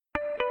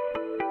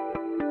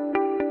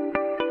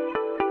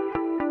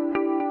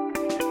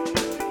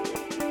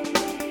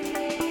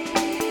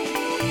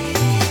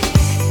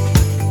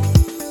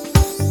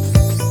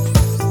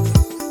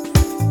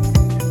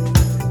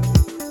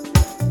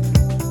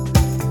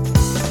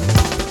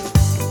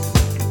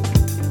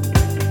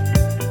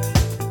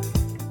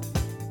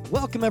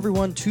Welcome,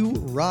 everyone, to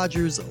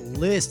Roger's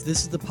List.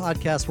 This is the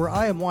podcast where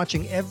I am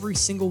watching every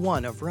single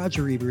one of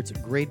Roger Ebert's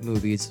great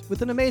movies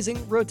with an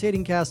amazing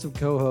rotating cast of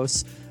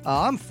co-hosts.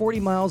 I'm 40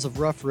 miles of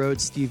rough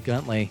road, Steve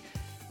Guntley.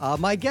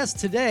 My guest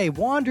today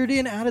wandered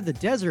in out of the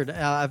desert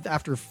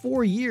after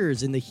 4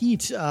 years in the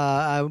heat.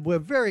 We're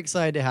very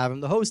excited to have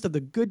him, the host of the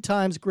Good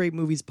Times, Great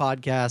Movies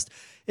podcast.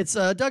 It's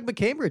Doug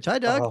McCambridge. Hi,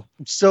 Doug. Oh,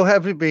 I'm so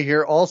happy to be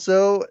here.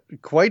 Also,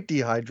 quite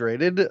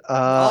dehydrated.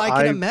 I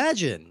can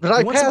imagine. But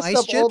I passed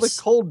up all the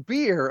cold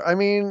beer. I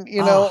mean,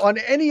 on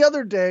any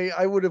other day,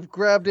 I would have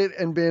grabbed it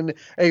and been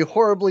a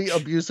horribly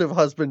abusive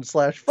husband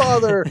 /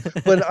 father.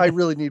 But I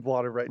really need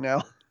water right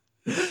now.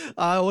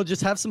 We'll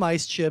just have some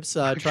ice chips.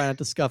 Try not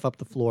to scuff up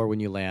the floor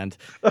when you land.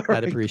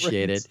 I'd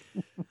appreciate it.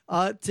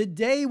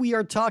 Today we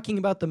are talking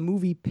about the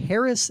movie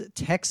Paris,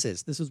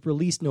 Texas. This was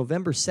released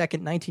November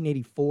 2nd,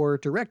 1984,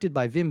 directed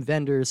by Wim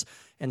Wenders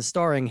and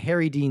starring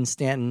Harry Dean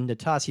Stanton,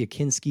 Natasha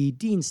Kinski,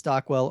 Dean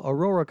Stockwell,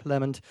 Aurora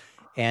Clement,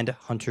 and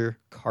Hunter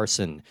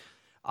Carson.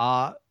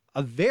 A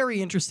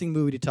very interesting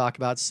movie to talk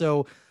about.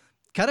 So,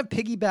 kind of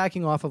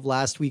piggybacking off of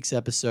last week's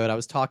episode, I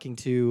was talking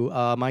to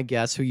my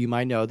guests, who you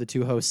might know, the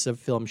two hosts of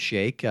Film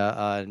Shake,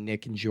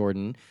 Nick and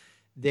Jordan.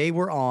 They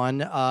were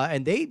on,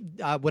 and they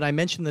when I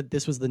mentioned that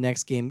this was the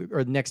next game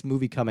or the next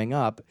movie coming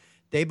up,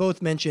 they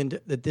both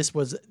mentioned that this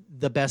was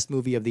the best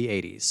movie of the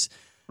 80s.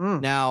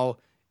 Now,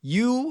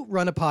 you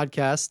run a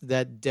podcast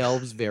that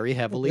delves very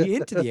heavily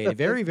into the 80s,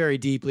 very, very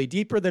deeply,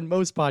 deeper than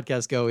most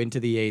podcasts go into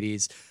the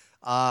 80s.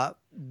 How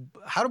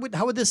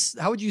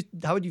would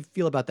you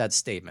feel about that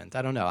statement?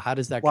 I don't know. How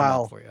does that come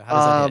up for you?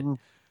 How does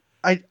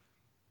that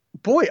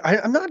hit?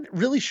 I'm not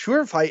really sure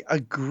if I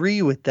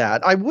agree with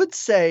that. I would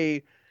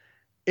say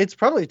it's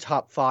probably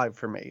top 5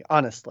 for me,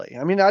 honestly.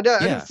 I mean, I'd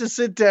have to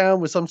sit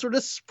down with some sort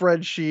of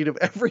spreadsheet of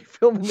every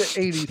film in the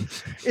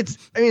 80s.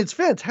 It's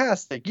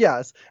fantastic,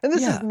 yes. And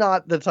this is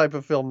not the type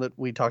of film that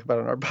we talk about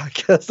on our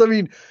podcast. I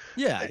mean,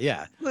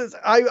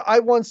 I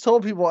once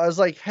told people, I was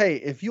like, hey,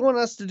 if you want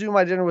us to do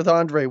My Dinner with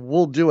Andre,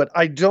 we'll do it.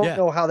 I don't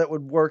know how that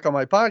would work on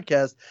my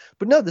podcast.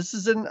 But no, this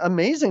is an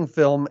amazing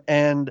film.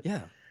 And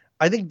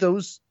I think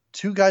those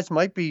two guys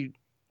might be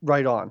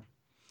right on.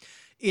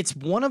 It's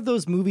one of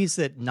those movies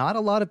that not a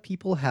lot of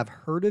people have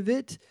heard of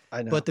it,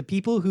 but the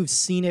people who've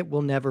seen it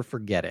will never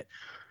forget it.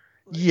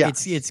 Yeah.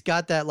 It's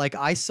got that, like,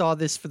 I saw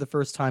this for the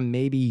first time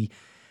maybe,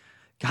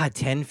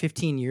 10,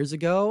 15 years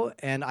ago,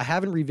 and I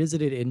haven't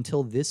revisited it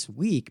until this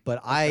week, but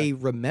I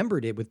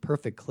remembered it with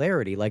perfect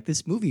clarity. Like,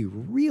 this movie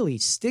really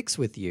sticks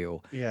with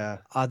you. Yeah.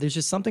 There's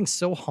just something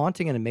so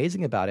haunting and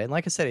amazing about it. And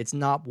like I said, it's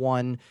not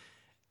one,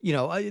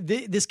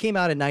 this came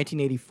out in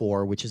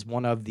 1984, which is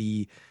one of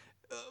the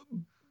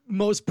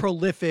most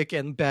prolific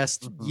and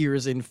best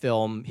years in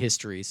film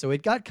history. So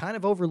it got kind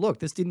of overlooked.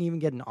 This didn't even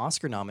get an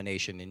Oscar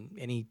nomination in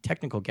any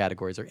technical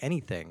categories or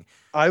anything.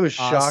 I was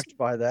shocked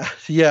by that.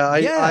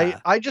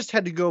 I just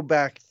had to go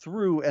back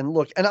through and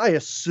look, and I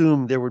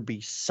assumed there would be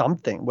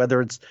something,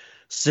 whether it's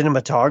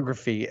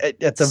cinematography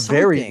at the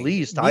very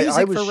least.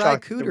 I was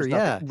shocked.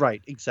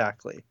 Right,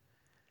 exactly.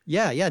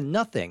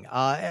 Nothing.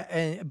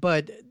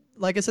 But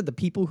like I said, the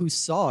people who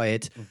saw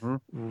it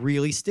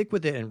really stick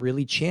with it and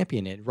really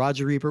champion it.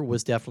 Roger Ebert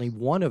was definitely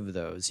one of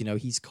those.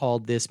 He's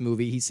called this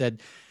movie, he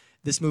said,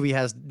 this movie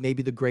has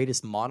maybe the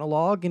greatest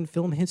monologue in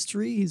film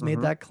history. He's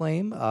made that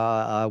claim,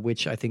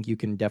 which I think you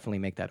can definitely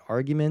make that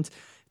argument.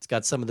 It's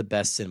got some of the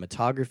best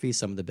cinematography,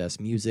 some of the best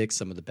music,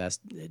 some of the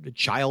best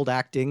child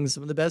acting,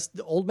 some of the best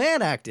old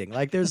man acting.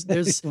 Like there's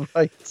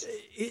right.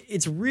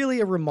 It's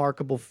really a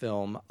remarkable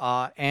film.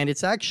 And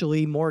it's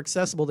actually more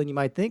accessible than you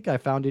might think. I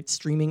found it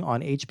streaming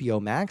on HBO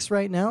Max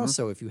right now.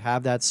 So if you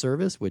have that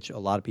service, which a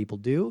lot of people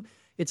do,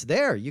 it's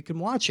there. You can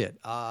watch it.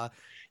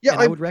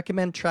 I would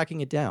recommend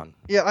tracking it down.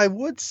 Yeah, I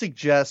would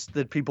suggest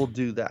that people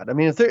do that. I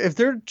mean, if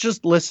they're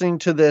just listening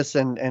to this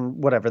and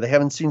whatever, they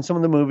haven't seen some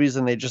of the movies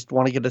and they just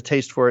want to get a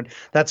taste for it,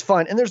 that's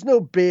fine. And there's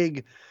no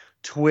big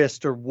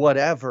twist or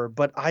whatever,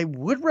 but I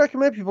would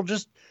recommend people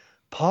just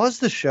pause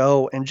the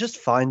show and just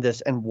find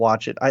this and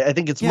watch it. I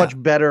think it's much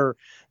better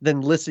than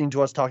listening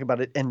to us talk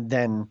about it and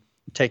then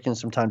taking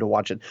some time to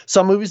watch it.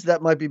 Some movies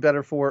that might be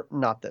better for,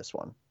 not this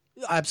one.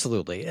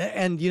 Absolutely.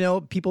 And,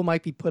 people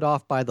might be put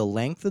off by the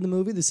length of the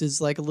movie. This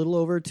is like a little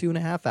over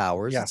 2.5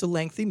 hours. Yeah. It's a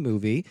lengthy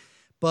movie,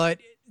 but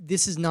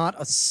this is not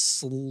a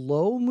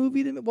slow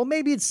movie. Well,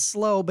 maybe it's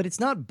slow, but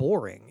it's not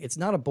boring. It's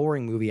not a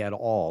boring movie at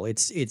all.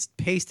 It's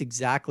paced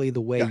exactly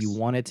the way you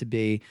want it to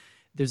be.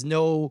 There's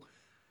no,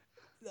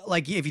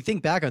 like, if you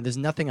think back on it, there's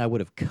nothing I would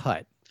have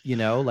cut.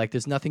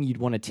 There's nothing you'd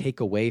want to take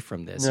away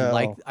from this.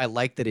 No. I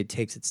like that it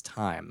takes its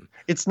time.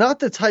 It's not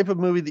the type of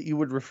movie that you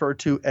would refer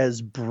to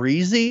as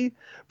breezy,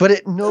 but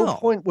at no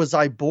point was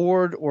I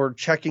bored or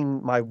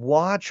checking my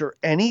watch or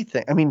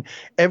anything. I mean,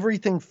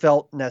 everything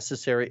felt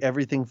necessary.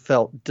 Everything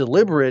felt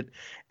deliberate.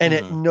 And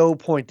at no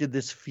point did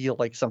this feel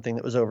like something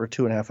that was over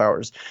 2.5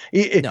 hours.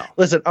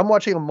 Listen, I'm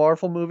watching a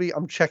Marvel movie.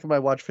 I'm checking my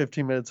watch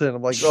 15 minutes in.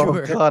 I'm like,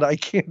 oh, God, I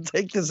can't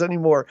take this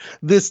anymore.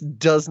 This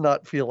does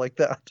not feel like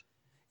that.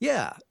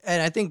 Yeah,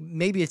 and I think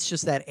maybe it's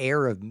just that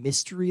air of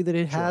mystery that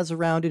it Sure. has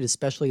around it,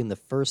 especially in the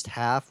first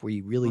half where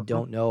you really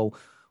don't know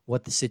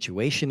what the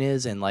situation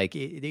is, and like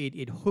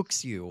it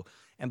hooks you.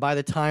 And by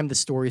the time the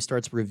story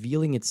starts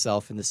revealing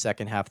itself in the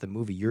second half of the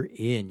movie, you're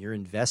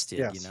invested.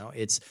 You Yes. know,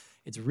 it's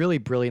really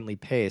brilliantly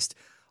paced.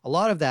 A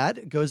lot of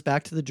that goes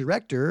back to the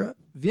director,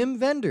 Wim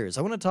Wenders.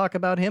 I want to talk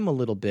about him a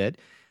little bit.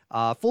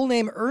 Full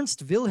name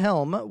Ernst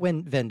Wilhelm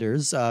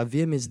Wenders.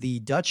 Wim is the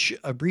Dutch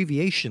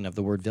abbreviation of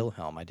the word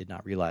Wilhelm. I did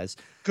not realize.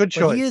 Good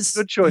But choice.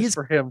 Good choice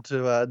for him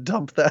to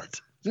dump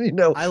that. I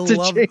To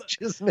love change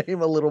his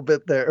name a little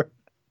bit there.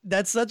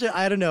 that's such a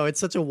I don't know. It's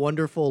such a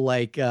wonderful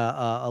like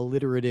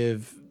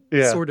alliterative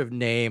Yeah. sort of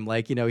name.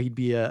 Like he'd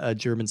be a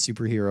German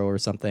superhero or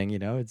something.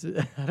 It's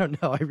I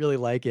don't know. I really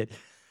like it.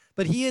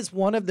 But he is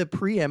one of the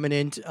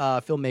preeminent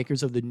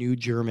filmmakers of the new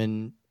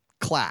German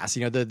class.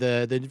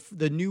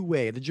 The new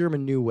wave, the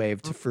German new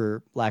wave,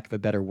 for lack of a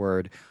better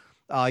word.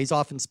 He's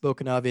often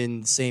spoken of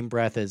in the same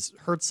breath as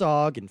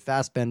Herzog and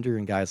Fassbender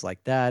and guys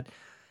like that.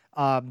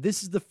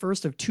 This is the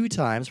first of 2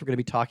 times we're going to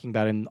be talking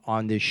about him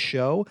on this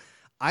show.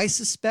 I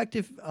suspect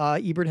if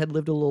Ebert had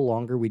lived a little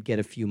longer, we'd get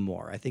a few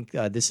more. I think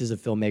this is a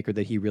filmmaker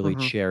that he really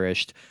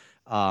cherished.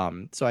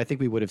 So I think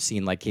we would have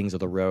seen like Kings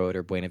of the Road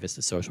or Buena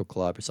Vista Social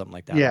Club or something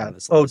like that. Yeah.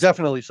 Oh,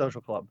 definitely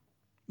Social Club.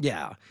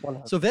 Yeah.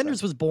 100%. So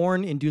Wenders was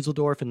born in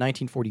Dusseldorf in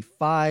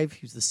 1945.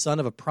 He was the son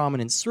of a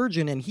prominent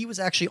surgeon, and he was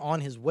actually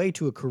on his way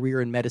to a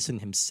career in medicine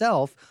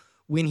himself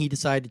when he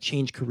decided to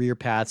change career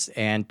paths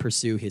and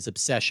pursue his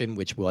obsession,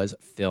 which was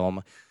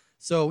film.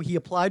 So he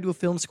applied to a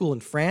film school in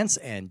France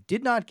and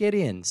did not get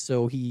in.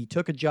 So he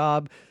took a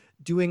job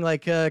doing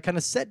like a kind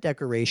of set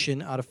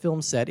decoration on a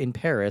film set in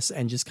Paris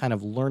and just kind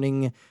of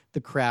learning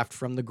the craft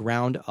from the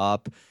ground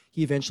up.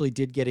 He eventually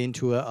did get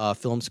into a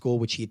film school,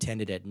 which he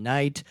attended at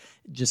night,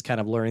 just kind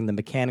of learning the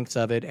mechanics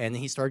of it. And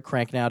he started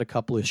cranking out a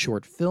couple of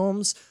short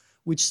films,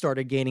 which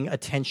started gaining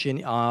attention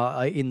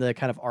in the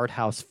kind of art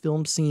house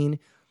film scene.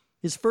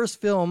 His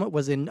first film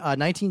was in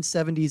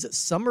 1970's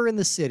Summer in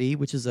the City,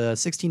 which is a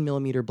 16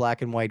 millimeter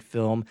black and white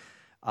film.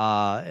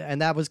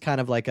 And that was kind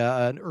of like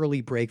an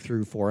early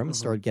breakthrough for him. It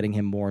started getting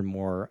him more and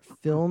more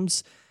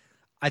films.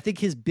 I think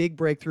his big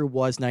breakthrough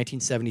was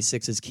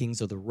 1976's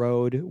Kings of the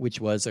Road, which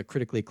was a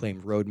critically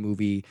acclaimed road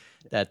movie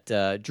that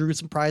drew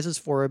some prizes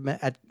for him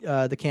at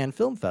the Cannes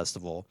Film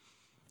Festival.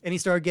 And he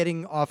started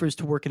getting offers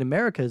to work in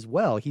America as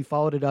well. He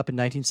followed it up in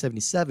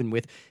 1977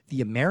 with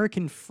The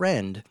American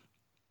Friend,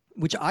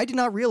 which I did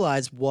not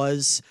realize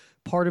was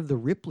part of the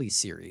Ripley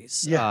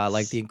series. Yes.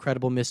 Like The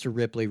Incredible Mr.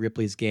 Ripley,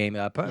 Ripley's Game,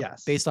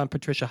 based on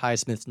Patricia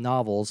Highsmith's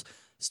novels,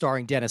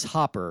 starring Dennis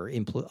Hopper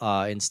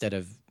instead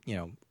of,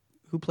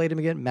 who played him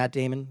again? Matt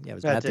Damon? Yeah, it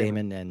was Matt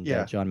Damon and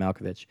John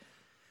Malkovich.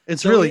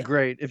 It's really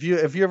great. If you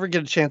ever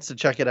get a chance to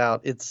check it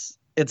out, it's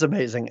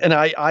amazing. And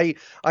I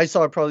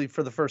saw it probably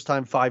for the first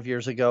time 5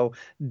 years ago.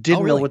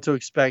 Didn't know what to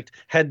expect.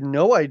 Had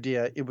no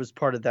idea it was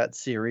part of that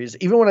series.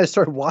 Even when I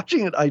started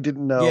watching it, I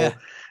didn't know.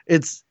 Yeah.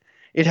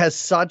 It has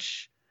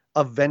such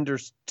a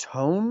Wenders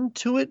tone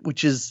to it,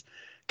 which is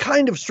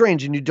kind of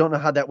strange, and you don't know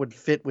how that would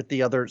fit with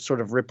the other sort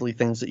of Ripley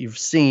things that you've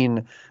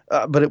seen,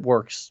 but it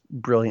works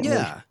brilliantly.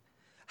 Yeah.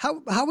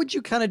 How would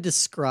you kind of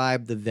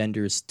describe the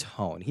Wenders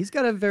tone? He's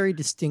got a very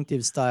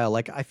distinctive style.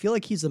 Like, I feel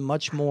like he's a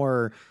much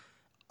more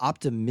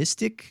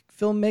optimistic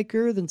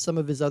filmmaker than some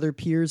of his other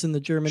peers in the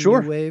German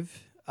New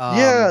Wave.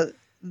 Yeah,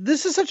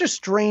 this is such a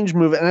strange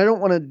movie, and I don't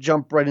want to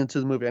jump right into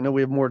the movie. I know we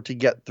have more to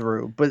get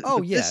through, but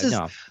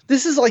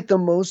this is like the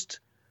most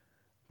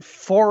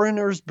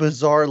Foreigner's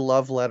bizarre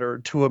love letter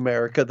to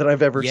America that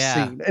I've ever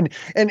seen.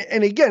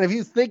 And again, if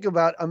you think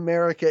about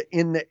America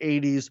in the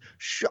 80s,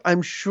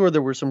 I'm sure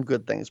there were some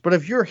good things. But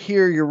if you're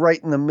here, you're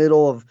right in the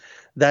middle of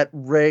that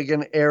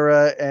Reagan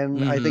era.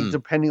 And I think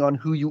depending on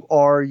who you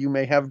are, you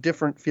may have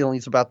different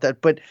feelings about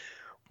that. But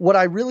what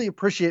I really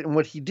appreciate and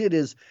what he did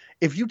is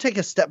if you take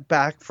a step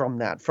back from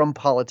that, from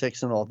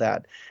politics and all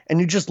that, and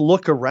you just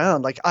look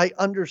around, like I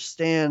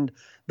understand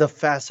the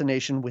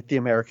fascination with the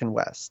American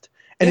West.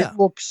 And it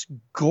looks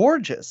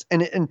gorgeous.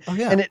 And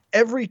at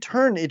every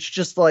turn, it's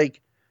just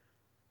like,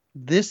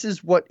 this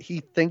is what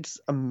he thinks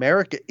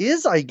America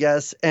is, I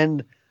guess.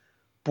 And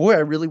boy,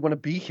 I really want to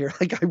be here.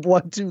 Like, I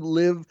want to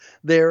live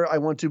there. I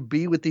want to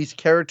be with these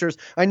characters.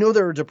 I know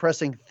there are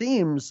depressing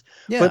themes,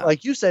 but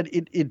like you said,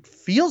 it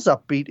feels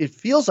upbeat. It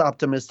feels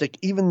optimistic,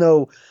 even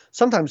though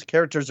sometimes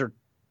characters are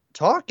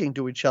talking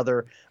to each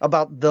other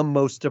about the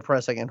most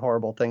depressing and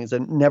horrible things,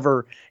 and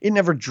it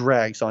never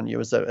drags on you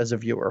as a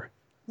viewer.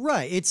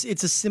 Right. It's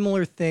a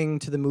similar thing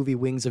to the movie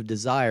Wings of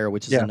Desire,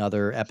 which is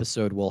another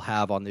episode we'll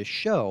have on this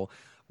show,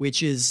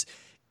 which is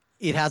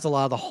it has a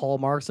lot of the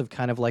hallmarks of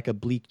kind of like a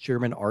bleak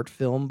German art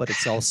film, but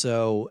it's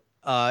also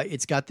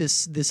it's got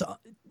this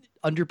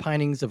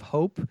underpinnings of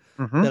hope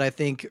that I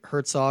think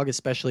Herzog,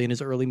 especially in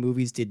his early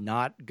movies, did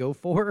not go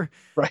for.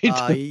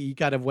 Right. He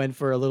kind of went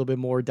for a little bit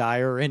more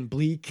dire and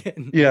bleak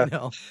and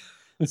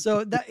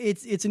so that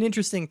it's an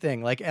interesting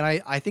thing. Like, and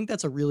I think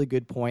that's a really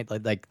good point.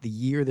 Like the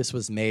year this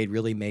was made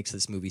really makes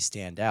this movie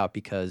stand out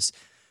because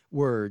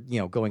we're,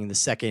 going in the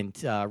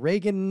second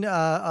Reagan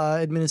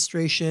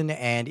administration,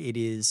 and it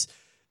is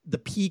the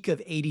peak of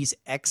 80s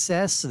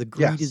excess, so the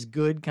greed is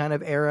good kind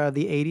of era of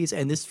the 80s,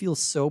 and this feels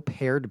so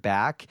pared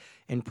back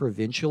and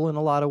provincial in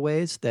a lot of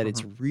ways that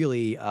it's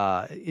really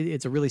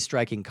it's a really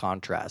striking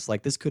contrast.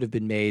 Like, this could have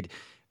been made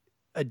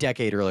a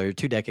decade earlier,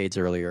 2 decades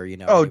earlier,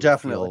 Oh,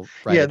 definitely.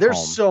 Yeah, there's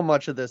home. so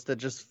much of this that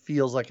just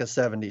feels like a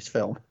 70s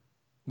film.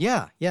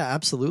 Yeah,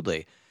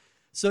 absolutely.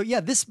 So yeah,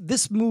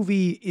 this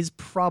movie is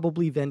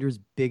probably Wenders'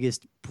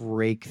 biggest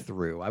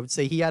breakthrough. I would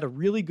say he had a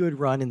really good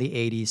run in the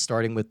 80s,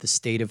 starting with The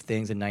State of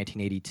Things in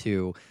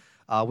 1982.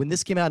 When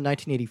this came out in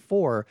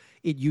 1984,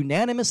 it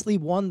unanimously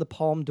won the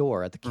Palme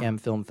d'Or at the Cannes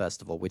Film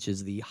Festival, which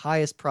is the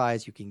highest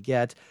prize you can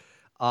get.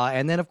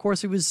 And then, of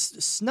course, it was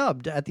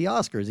snubbed at the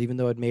Oscars, even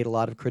though it made a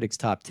lot of critics'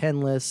 top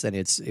 10 lists, and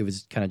it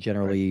was kind of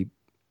generally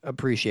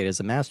appreciated as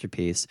a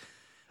masterpiece.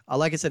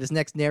 Like I said, his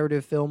next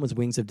narrative film was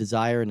Wings of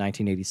Desire in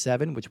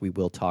 1987, which we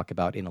will talk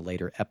about in a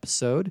later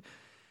episode.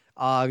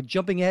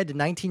 Jumping ahead to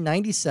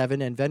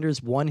 1997, and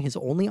Wenders won his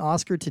only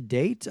Oscar to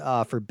date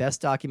for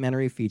Best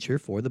Documentary Feature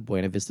for the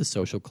Buena Vista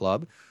Social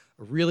Club.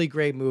 A really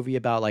great movie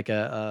about like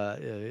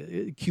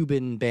a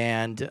Cuban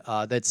band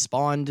that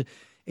spawned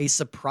a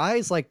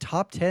surprise like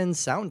top 10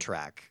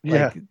 soundtrack.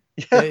 Yeah.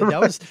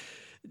 That was...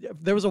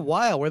 There was a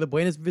while where the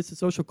Buena Vista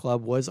Social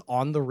Club was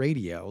on the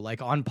radio,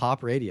 like on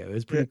pop radio. It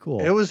was pretty cool.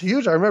 It was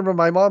huge. I remember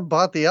my mom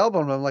bought the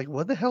album. And I'm like,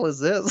 what the hell is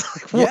this?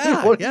 Like,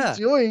 what are you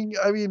doing?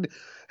 I mean,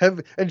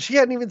 and she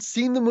hadn't even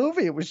seen the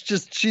movie. It was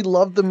just, she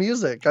loved the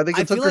music. I think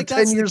it took her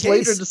 10 years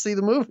later to see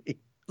the movie.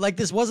 Like,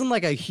 this wasn't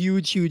like a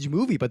huge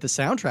movie, but the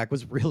soundtrack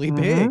was really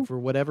big for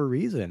whatever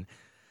reason.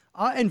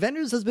 And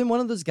Wenders has been one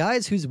of those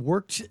guys who's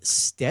worked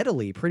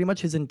steadily pretty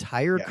much his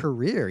entire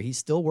career. He's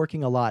still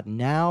working a lot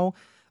now.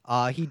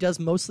 He does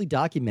mostly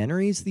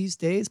documentaries these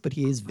days, but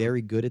he is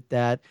very good at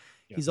that.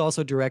 Yeah. He's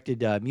also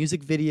directed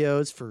music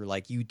videos for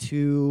like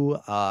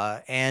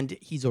U2, and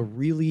he's a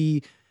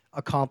really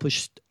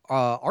accomplished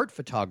art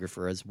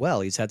photographer as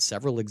well. He's had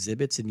several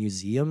exhibits in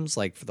museums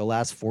like for the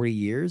last 40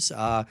 years.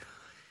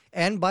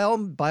 And by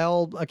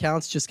all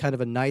accounts, just kind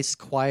of a nice,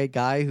 quiet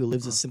guy who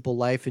lives a simple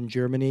life in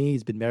Germany.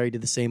 He's been married to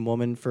the same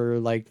woman for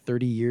like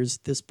 30 years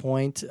at this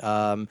point.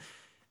 I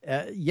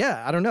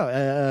don't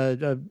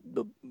know.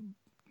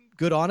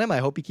 Good on him. I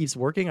hope he keeps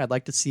working. I'd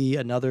like to see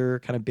another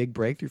kind of big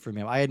breakthrough from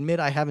him. I admit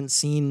I haven't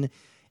seen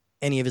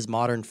any of his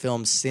modern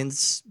films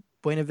since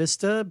Buena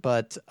Vista,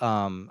 but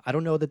I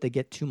don't know that they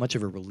get too much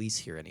of a release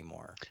here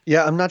anymore.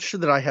 Yeah, I'm not sure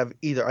that I have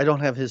either. I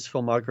don't have his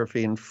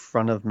filmography in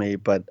front of me,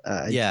 but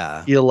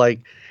I feel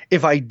like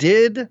if I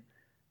did,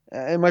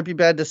 it might be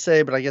bad to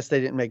say, but I guess they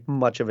didn't make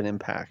much of an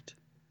impact.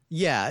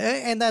 Yeah,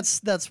 and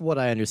that's what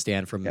I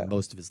understand from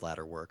most of his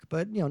latter work,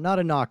 but not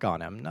a knock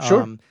on him.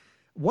 Sure.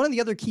 One of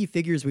the other key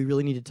figures we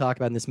really need to talk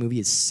about in this movie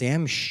is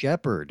Sam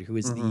Shepard, who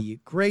is the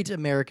great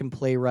American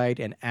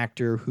playwright and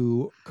actor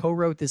who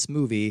co-wrote this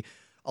movie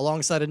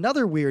alongside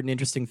another weird and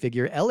interesting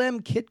figure, L.M.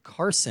 Kit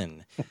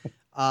Carson.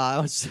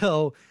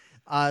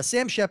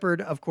 Sam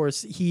Shepard, of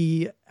course,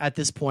 he at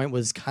this point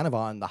was kind of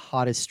on the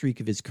hottest streak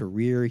of his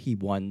career. He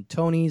won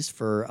Tonys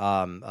for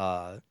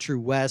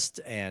True West,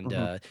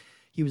 and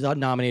he was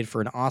nominated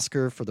for an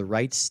Oscar for The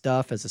Right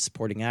Stuff as a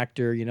supporting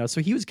actor. So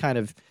he was kind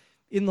of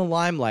in the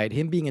limelight.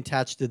 Him being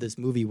attached to this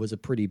movie was a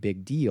pretty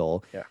big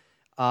deal.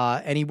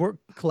 Yeah. And he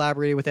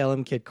collaborated with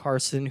L.M. Kit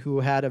Carson, who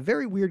had a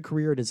very weird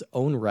career in his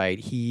own right.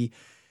 He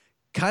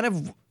kind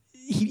of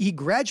he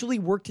gradually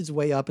worked his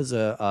way up as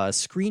a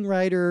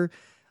screenwriter.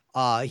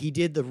 He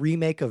did the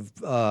remake of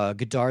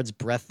Godard's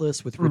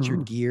Breathless with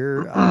Richard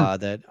Gere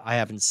that I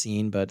haven't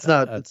seen, but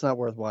it's not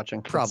worth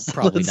watching.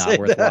 Probably not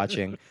worth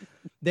watching.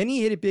 Then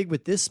he hit it big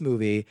with this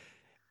movie.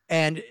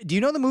 And do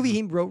you know the movie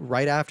he wrote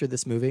right after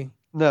this movie?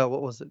 No,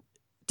 what was it?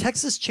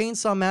 Texas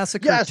Chainsaw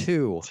Massacre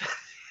 2.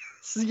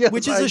 Yes,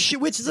 which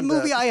is a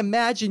movie I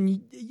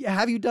imagine.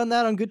 Have you done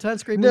that on Good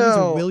Times Great Movies,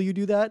 or will you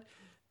do that?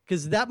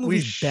 Because that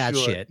movie's bad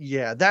shit.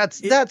 Yeah,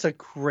 that's a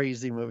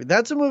crazy movie.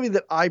 That's a movie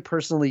that I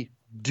personally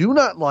do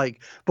not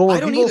like. But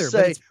when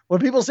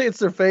people say it's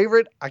their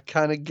favorite, I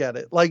kind of get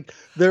it. Like,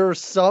 there are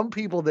some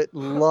people that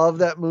love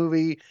that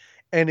movie,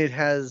 and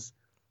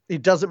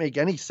it doesn't make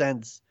any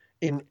sense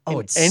in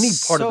any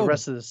part of the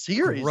rest of the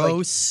series.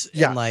 Gross.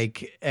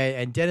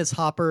 And Dennis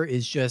Hopper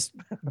is just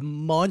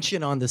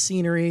munching on the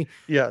scenery.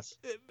 Yes.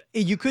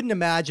 You couldn't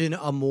imagine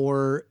a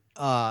more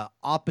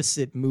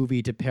opposite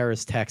movie to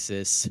Paris,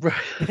 Texas,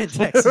 and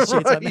Texas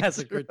Chainsaw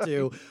Massacre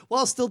 2,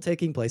 while still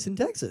taking place in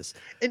Texas.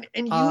 And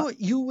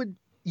you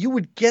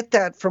would get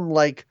that from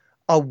like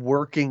a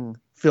working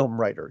film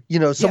writer,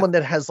 someone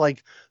that has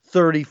like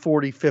 30,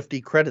 40,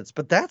 50 credits,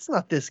 but that's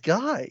not this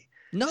guy.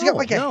 No, he's got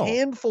like a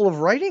handful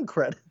of writing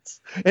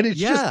credits, and it's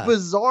just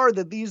bizarre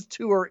that these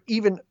two are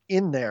even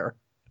in there.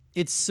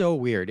 It's so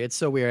weird.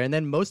 And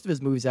then most of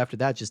his movies after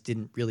that just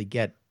didn't really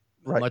get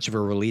much of a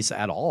release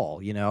at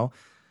all,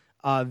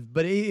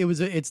 But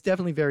it's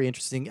definitely very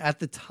interesting. At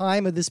the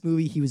time of this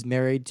movie, he was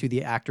married to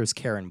the actress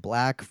Karen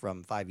Black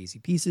from 5 Easy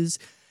Pieces,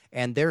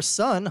 and their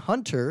son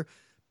Hunter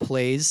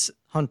plays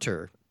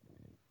Hunter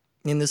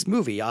in this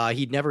movie.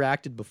 He'd never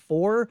acted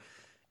before.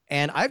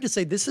 And I have to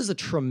say, this is a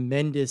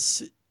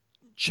tremendous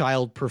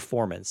child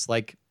performance.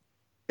 Like,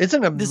 it's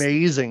an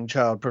amazing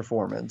child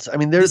performance. I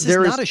mean, this is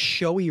not a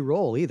showy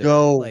role either.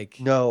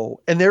 No.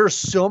 And there are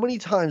so many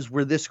times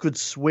where this could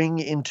swing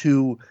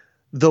into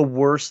the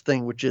worst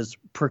thing, which is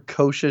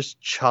precocious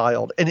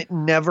child. And it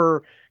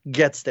never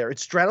gets there. It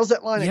straddles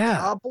that line a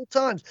couple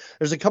times.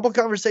 There's a couple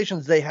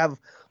conversations they have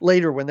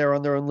later when they're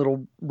on their own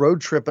little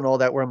road trip and all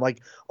that, where I'm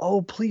like,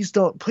 oh, please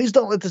don't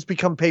let this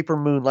become Paper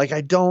Moon. Like,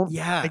 I don't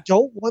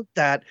want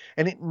that.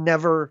 And it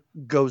never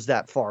goes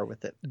that far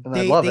with it. And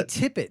I love it. They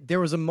tip it. There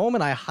was a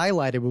moment I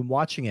highlighted when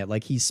watching it.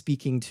 Like, he's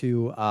speaking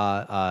to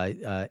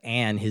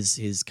Anne,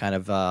 his kind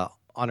of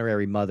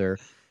honorary mother,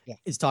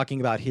 is talking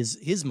about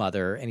his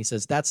mother. And he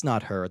says, that's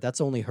not her. That's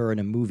only her in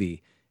a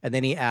movie. And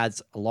then he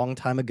adds, a long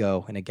time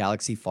ago in a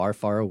galaxy far,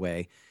 far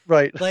away.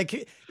 Right.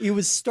 Like, it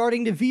was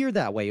starting to veer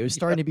that way. It was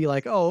starting to be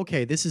like, oh,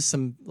 okay, this is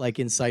some like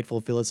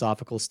insightful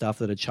philosophical stuff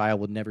that a child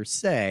would never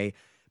say.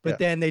 But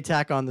then they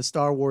tack on the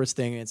Star Wars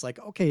thing, and it's like,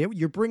 okay,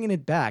 you're bringing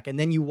it back. And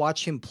then you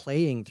watch him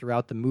playing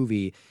throughout the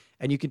movie,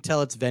 and you can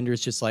tell it's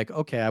Vendor's just like,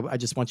 okay, I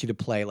just want you to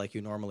play like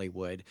you normally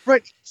would.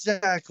 Right,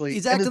 exactly.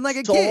 He's acting like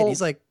a kid.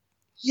 He's like,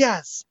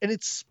 yes, and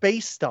it's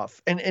space stuff,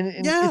 and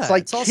yeah, it's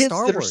like it's all kids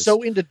Star that Wars. are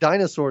so into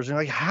dinosaurs, and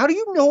like, how do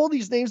you know all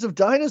these names of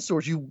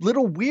dinosaurs, you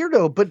little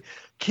weirdo? But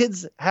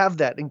kids have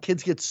that, and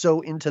kids get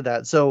so into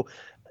that. So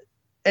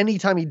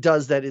anytime he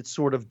does that, it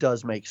sort of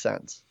does make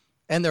sense.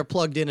 And they're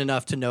plugged in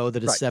enough to know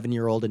that a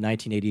 7-year-old in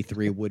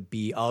 1983 would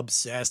be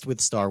obsessed with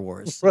Star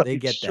Wars. So they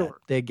get that.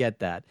 They get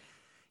that.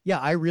 Yeah,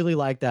 I really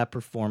like that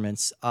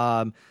performance.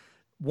 One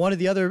of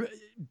the other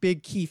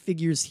big key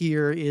figures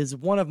here is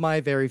one of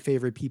my very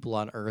favorite people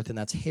on Earth, and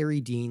that's Harry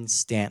Dean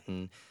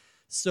Stanton.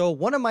 So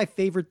one of my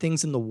favorite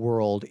things in the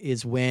world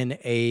is when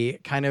a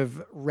kind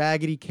of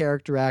raggedy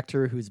character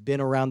actor who's been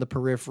around the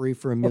periphery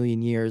for a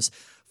million years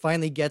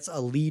finally gets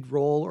a lead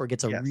role or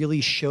gets a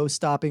really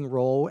show-stopping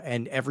role,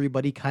 and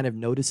everybody kind of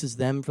notices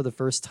them for the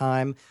first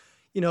time.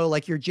 You know,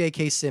 like your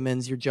J.K.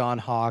 Simmons, your John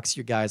Hawkes,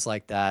 your guys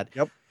like that.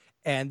 Yep.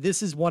 And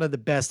this is one of the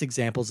best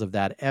examples of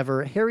that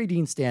ever. Harry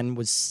Dean Stanton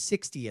was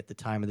 60 at the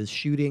time of this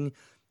shooting.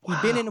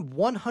 He'd been in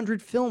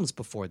 100 films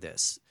before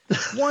this.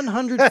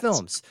 100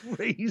 films.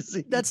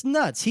 Crazy. That's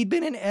nuts. He'd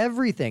been in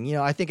everything. You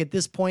know, I think at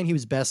this point he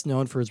was best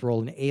known for his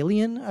role in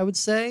Alien, I would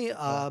say.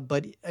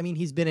 But, I mean,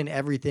 he's been in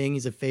everything.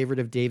 He's a favorite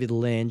of David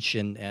Lynch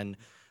and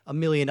a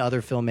million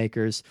other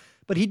filmmakers.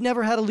 But he'd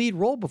never had a lead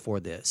role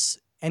before this.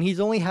 And he's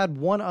only had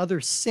one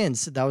other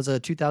since. That was a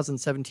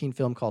 2017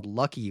 film called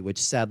Lucky,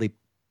 which sadly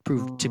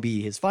proved to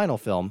be his final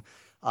film.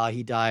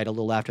 He died a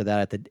little after that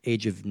at the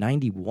age of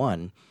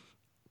 91.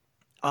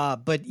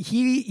 But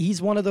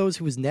he's one of those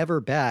who was never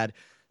bad.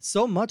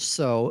 So much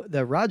so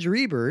that Roger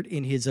Ebert,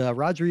 in his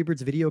Roger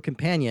Ebert's Video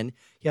Companion,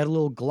 he had a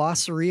little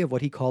glossary of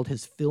what he called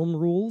his film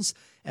rules.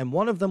 And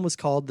one of them was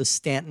called the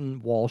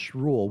Stanton-Walsh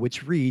Rule,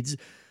 which reads,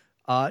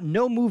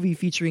 no movie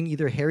featuring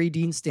either Harry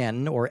Dean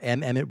Stanton or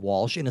M. Emmett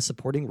Walsh in a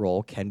supporting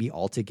role can be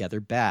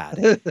altogether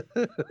bad.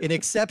 An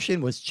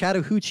exception was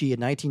Chattahoochee in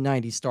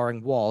 1990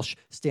 starring Walsh.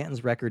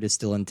 Stanton's record is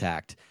still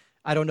intact.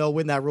 I don't know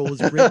when that rule was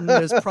written.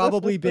 There's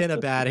probably been a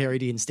bad Harry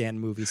Dean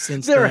Stanton movie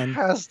since then.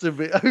 There has to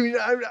be. I mean,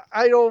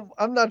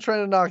 I'm not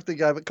trying to knock the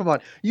guy, but come on.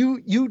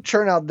 You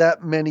churn out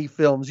that many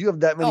films. You have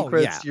that many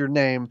credits to your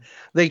name.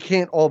 They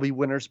can't all be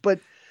winners,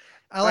 but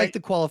I like the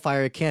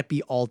qualifier. It can't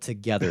be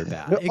altogether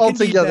bad. It altogether,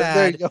 can be bad,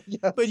 there you go.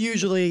 Yes. But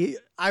usually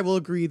I will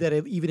agree that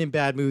even in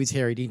bad movies,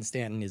 Harry Dean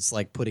Stanton is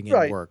like putting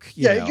in work.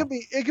 You know?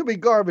 It could be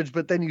garbage,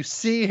 but then you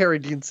see Harry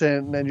Dean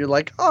Stanton and you're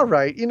like, all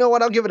right, you know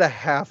what? I'll give it a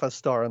half a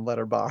star in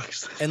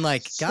Letterboxd. And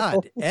like,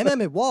 God, M.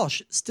 Emmett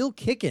Walsh still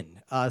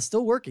kicking,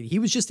 still working. He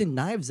was just in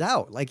Knives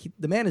Out. Like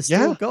the man is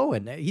still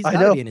going. He's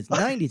got to be in his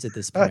 90s at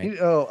this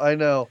point. I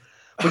know.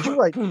 But you're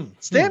right.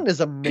 Stanton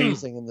is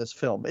amazing in this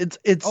film. It's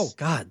oh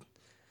God.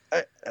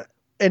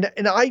 And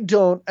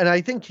I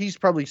think he's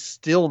probably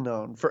still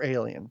known for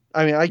Alien.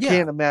 I mean, I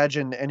can't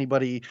imagine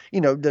anybody,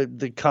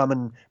 the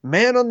common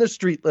man on the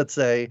street, let's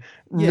say,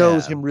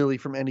 knows him really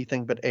from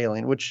anything but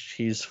Alien, which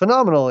he's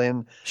phenomenal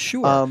in.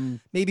 Sure.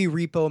 Maybe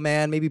Repo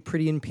Man, maybe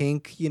Pretty in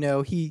Pink. You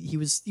know, he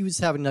was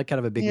having that kind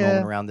of a big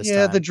moment around this time.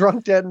 Yeah, The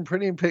Drunk Dad and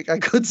Pretty in Pink. I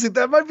could see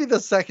that might be the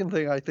second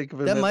thing I think of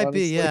him. That might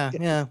be,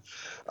 yeah.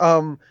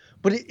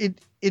 But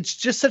it's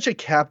just such a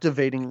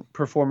captivating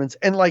performance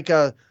and like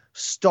a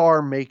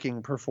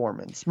star-making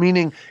performance,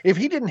 meaning if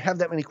he didn't have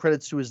that many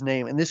credits to his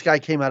name and this guy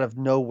came out of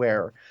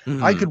nowhere,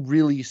 I could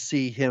really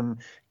see him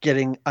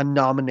getting a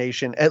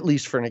nomination, at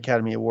least for an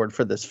Academy Award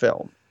for this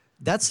film.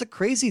 That's the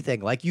crazy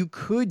thing. Like you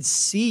could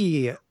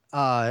see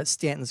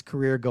Stanton's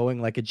career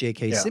going like a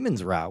J.K.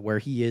 Simmons route, where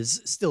he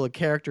is still a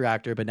character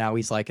actor, but now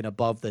he's like an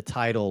above the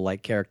title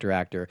like character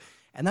actor.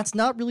 And that's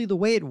not really the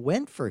way it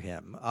went for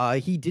him.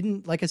 He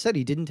didn't, like I said,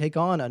 he didn't take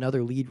on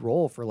another lead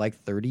role for like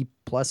 30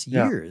 plus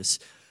years.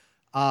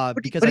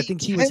 Because I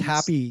think he was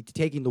happy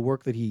taking the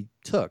work that he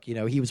took. You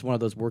know, he was one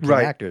of those working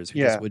actors who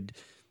just would.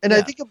 And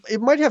I think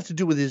it might have to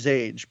do with his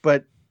age,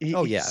 but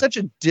he's such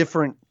a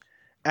different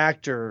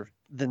actor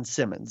than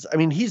Simmons. I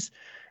mean,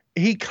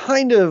 he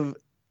kind of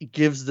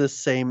gives the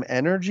same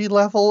energy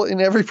level in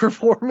every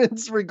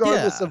performance,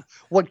 regardless Yeah. of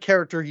what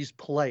character he's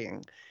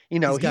playing. He's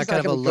got He's kind not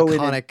of a going to go in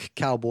and laconic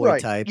cowboy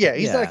right. type. Yeah,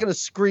 he's not Yeah. going to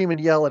scream and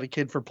yell at a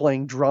kid for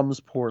playing drums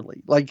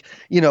poorly.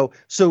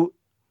 So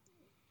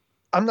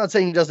I'm not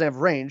saying he doesn't have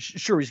range.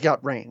 Sure, he's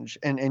got range,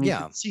 and you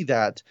Yeah. can see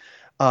that.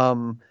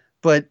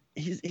 But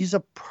he's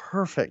a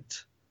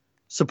perfect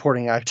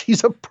supporting actor.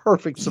 He's a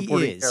perfect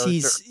supporting character.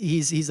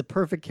 He's a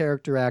perfect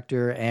character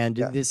actor, and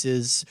this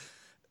is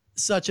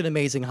such an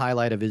amazing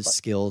highlight of his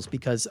skills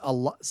because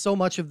so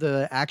much of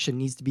the action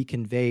needs to be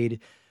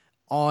conveyed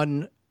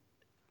on.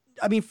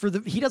 I mean,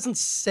 he doesn't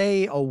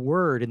say a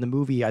word in the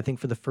movie. I think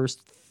for the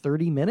first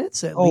 30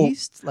 minutes at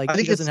least, like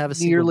he doesn't have a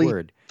single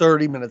word.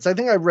 30 minutes. I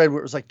think I read where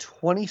it was like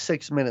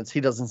 26 minutes.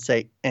 He doesn't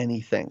say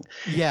anything.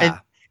 Yeah.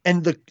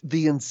 And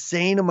the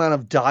insane amount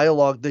of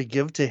dialogue they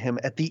give to him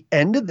at the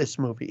end of this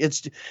movie.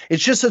 It's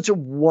just such a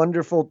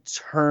wonderful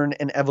turn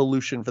and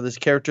evolution for this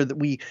character that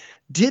we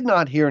did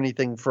not hear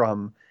anything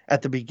from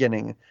at the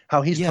beginning,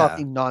 how he's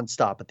talking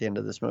nonstop at the end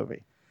of this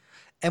movie.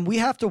 And we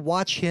have to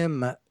watch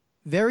him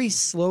very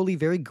slowly,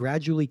 very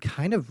gradually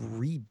kind of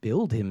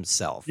rebuild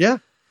himself. Yeah.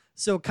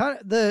 So kind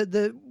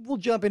of we'll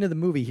jump into the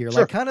movie here.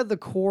 Sure. Like kind of the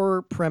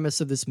core premise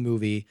of this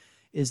movie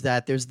is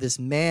that there's this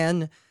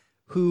man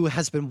who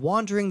has been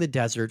wandering the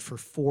desert for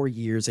 4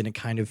 years in a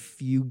kind of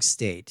fugue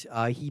state.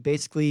 He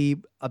basically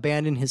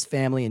abandoned his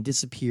family and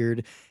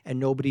disappeared, and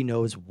nobody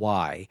knows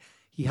why.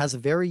 He has a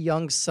very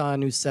young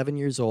son who's 7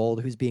 years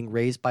old, who's being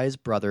raised by his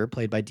brother,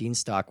 played by Dean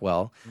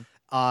Stockwell.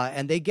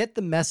 And they get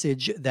the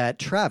message that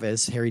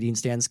Travis, Harry Dean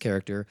Stanton's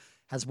character,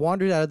 has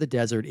wandered out of the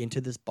desert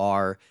into this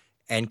bar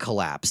and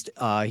collapsed.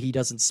 He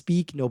doesn't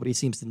speak. Nobody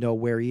seems to know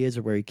where he is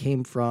or where he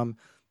came from.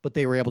 But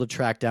they were able to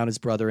track down his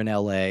brother in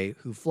L.A.,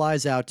 who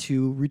flies out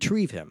to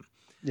retrieve him.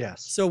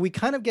 Yes. So we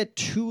kind of get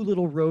two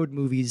little road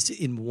movies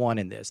in one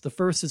in this. The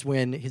first is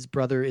when his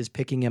brother is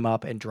picking him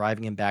up and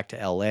driving him back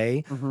to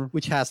L.A.,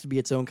 which has to be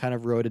its own kind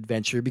of road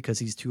adventure because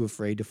he's too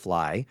afraid to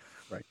fly.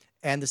 Right.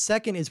 And the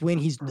second is when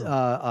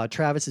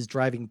Travis is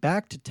driving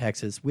back to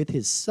Texas with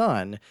his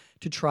son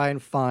to try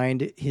and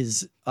find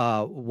his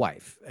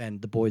wife and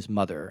the boy's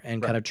mother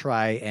and kind of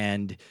try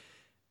and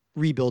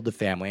rebuild the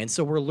family. And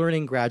so we're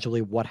learning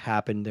gradually what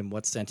happened and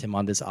what sent him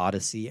on this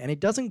odyssey. And it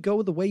doesn't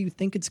go the way you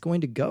think it's going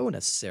to go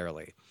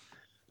necessarily.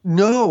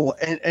 No.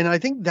 And I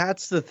think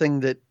that's the thing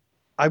that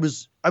I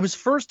was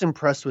first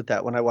impressed with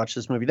that when I watched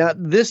this movie. Now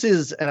this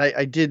is, and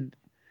I did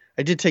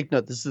take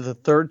note. This is the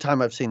third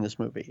time I've seen this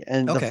movie.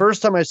 And the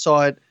first time I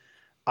saw it,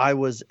 I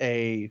was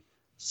a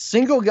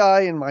single guy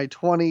in my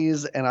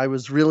 20s, and I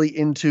was really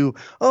into,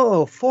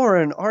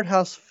 foreign art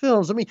house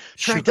films. Let me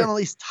track down all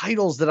these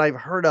titles that I've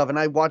heard of. And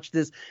I watched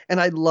this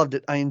and I loved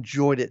it. I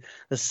enjoyed it.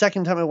 The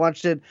second time I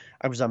watched it,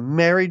 I was a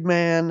married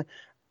man.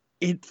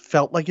 It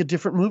felt like a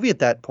different movie at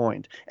that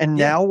point. And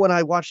now when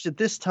I watched it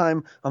this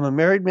time, I'm a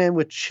married man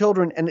with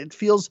children, and it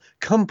feels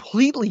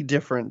completely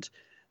different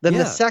than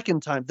the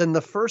second time, than the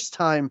first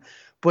time.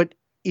 But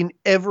in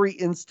every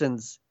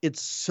instance,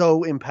 it's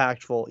so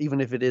impactful,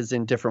 even if it is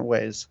in different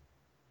ways.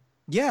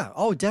 Yeah.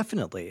 Oh,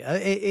 definitely.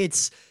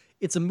 It's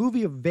a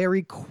movie of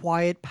very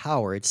quiet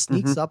power. It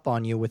sneaks up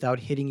on you without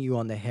hitting you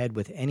on the head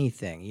with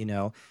anything. You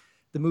know,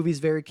 the movie's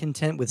very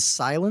content with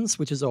silence,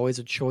 which is always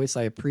a choice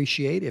I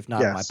appreciate. If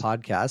not in my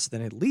podcast,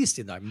 then at least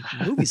in the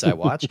movies I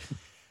watch.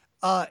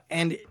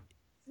 And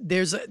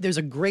there's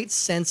a great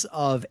sense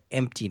of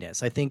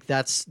emptiness. I think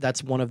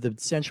that's one of the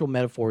central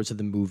metaphors of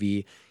the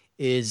movie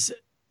is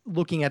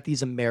looking at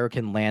these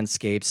American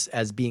landscapes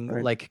as being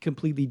like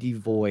completely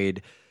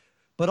devoid,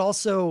 but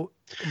also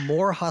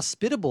more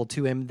hospitable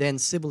to him than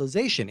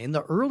civilization. In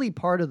the early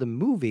part of the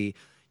movie,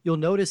 you'll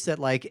notice that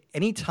like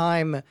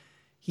anytime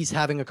he's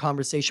having a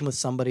conversation with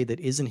somebody that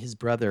isn't his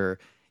brother,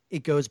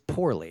 it goes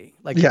poorly.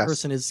 Like the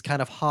person is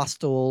kind of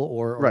hostile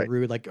or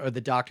rude, like or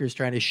the doctor's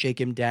trying to shake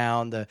him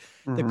down. The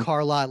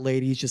car lot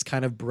lady's just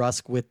kind of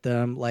brusque with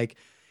them. Like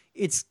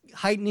it's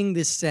heightening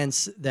this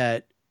sense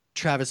that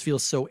Travis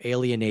feels so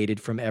alienated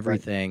from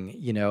everything,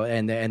 you know,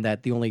 and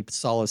that the only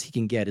solace he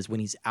can get is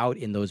when he's out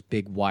in those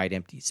big, wide,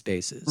 empty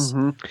spaces.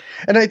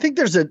 And I think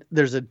there's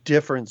a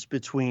difference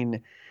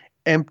between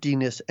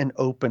emptiness and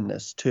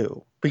openness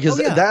too, because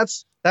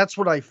that's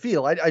what I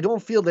feel. I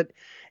don't feel that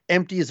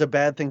empty is a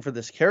bad thing for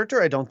this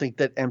character. I don't think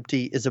that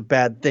empty is a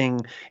bad thing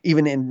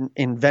even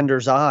in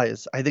Vendor's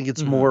eyes. I think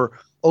it's more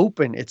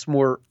open. It's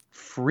more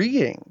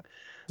freeing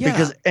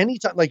because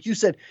anytime, like you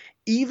said,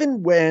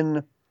 even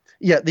when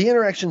the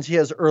interactions he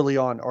has early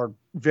on are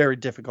very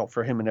difficult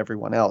for him and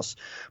everyone else.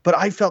 But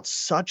I felt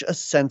such a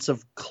sense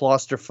of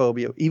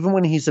claustrophobia, even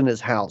when he's in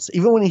his house,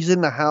 even when he's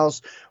in the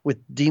house with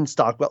Dean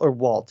Stockwell or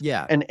Walt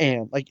and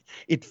Anne. Like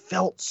it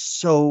felt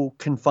so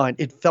confined.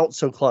 It felt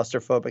so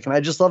claustrophobic. And I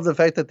just love the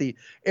fact that the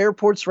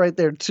airport's right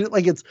there too.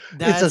 Like it's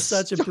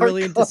such a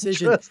brilliant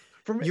decision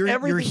from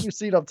everything you've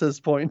seen up to this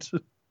point.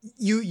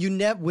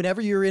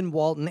 Whenever you're in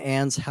Walt and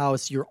Anne's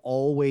house, you're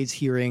always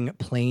hearing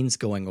planes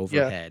going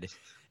overhead.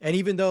 And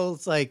even though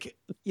it's like,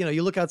 you know,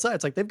 you look outside,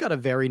 it's like they've got a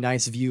very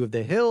nice view of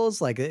the hills.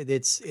 Like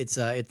it's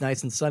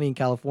nice and sunny in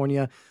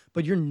California,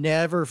 but you're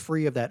never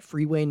free of that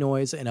freeway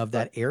noise and of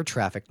that air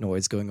traffic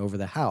noise going over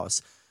the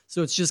house.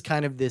 So it's just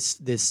kind of this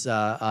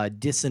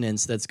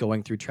dissonance that's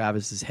going through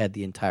Travis's head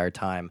the entire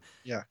time.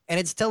 Yeah. And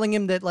it's telling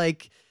him that,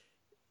 like,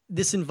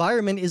 this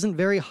environment isn't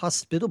very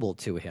hospitable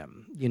to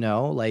him, you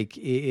know? Like,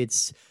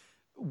 it's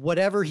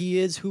whatever he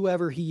is,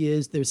 whoever he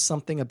is, there's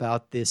something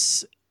about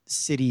this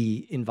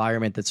city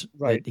environment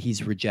that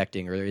he's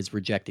rejecting or is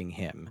rejecting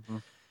him. Mm-hmm.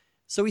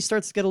 So he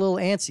starts to get a little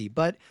antsy,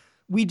 but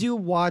we do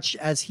watch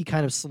as he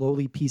kind of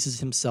slowly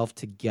pieces himself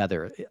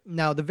together.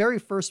 Now, the very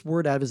first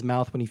word out of his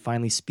mouth when he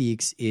finally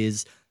speaks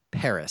is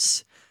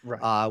Paris,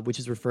 which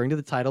is referring to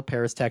the title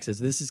Paris, Texas.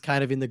 This is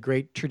kind of in the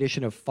great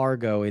tradition of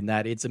Fargo in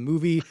that it's a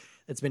movie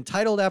that's been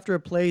titled after a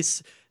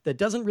place that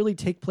doesn't really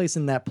take place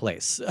in that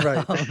place.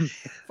 Right.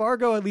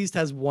 Fargo at least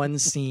has one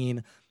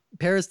scene.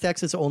 Paris,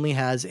 Texas only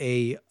has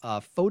a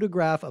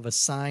photograph of a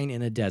sign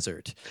in a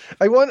desert.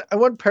 I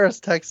want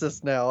Paris,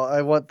 Texas now.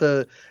 I want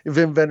the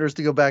Wim Wenders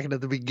to go back and at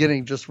the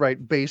beginning just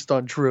write based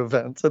on true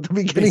events at the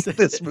beginning of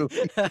this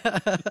movie.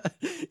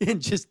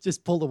 And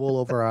just pull the wool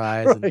over our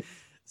eyes. Right. And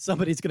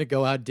somebody's going to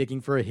go out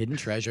digging for a hidden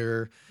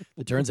treasure.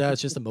 It turns out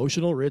it's just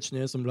emotional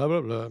richness and blah,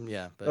 blah, blah.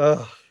 Yeah.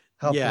 But,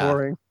 how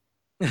boring.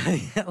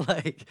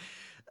 Like,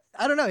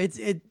 I don't know.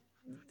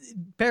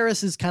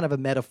 Paris is kind of a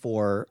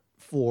metaphor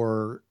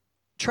for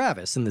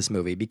Travis in this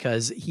movie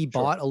because he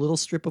bought a little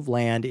strip of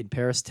land in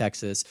Paris,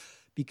 Texas,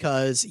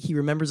 because he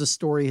remembers a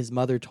story his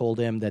mother told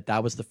him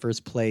that was the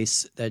first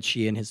place that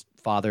she and his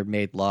father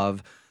made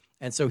love.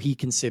 And so he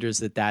considers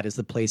that is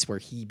the place where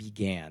he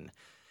began.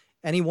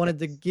 And he wanted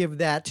to give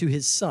that to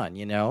his son,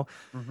 you know?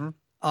 Mm-hmm.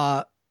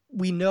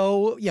 We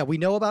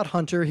know about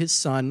Hunter, his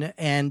son,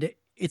 and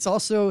it's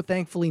also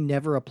thankfully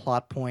never a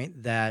plot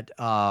point that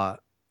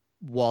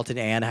Walt and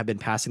Anne have been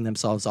passing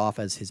themselves off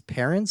as his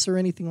parents or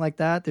anything like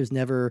that. There's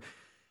never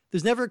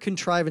a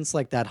contrivance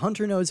like that.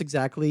 Hunter knows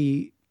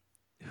exactly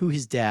who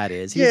his dad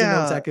is. He doesn't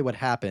know exactly what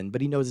happened,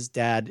 but he knows his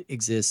dad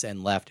exists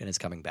and left and is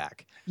coming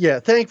back. Yeah,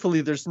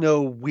 thankfully there's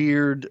no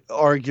weird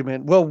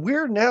argument. Well,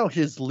 we're now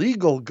his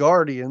legal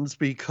guardians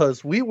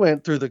because we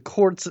went through the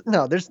courts.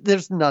 No,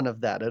 there's none of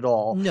that at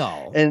all.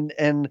 No.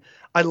 And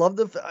I love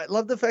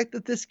the fact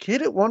that this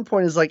kid at one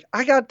point is like,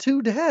 I got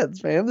two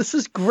dads, man. This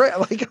is great.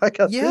 Like I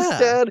got this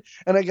dad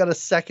and I got a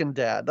second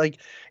dad. Like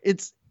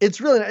it's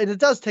really, and it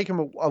does take him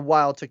a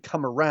while to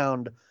come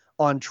around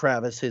on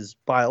Travis, his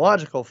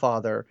biological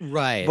father.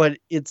 Right. But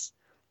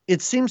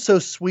it seems so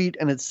sweet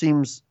and it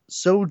seems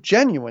so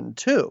genuine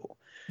too.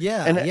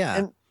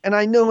 Yeah. And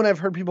I know when I've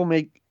heard people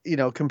make,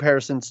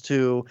 comparisons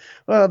to,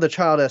 well, the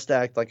child has to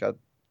act like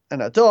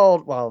an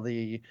adult while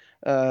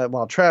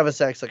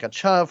Travis acts like a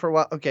child for a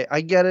while. Okay,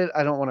 I get it.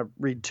 I don't want to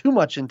read too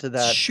much into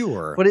that.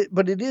 Sure.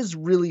 But it is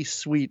really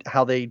sweet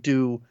how they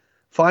do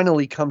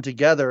finally come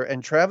together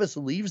and Travis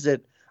leaves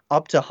it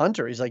up to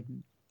Hunter. He's like,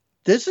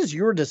 this is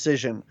your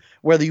decision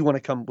whether you want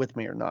to come with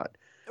me or not.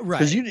 Right.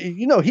 Because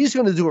he's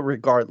going to do it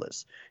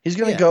regardless. He's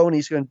going to go and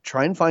he's going to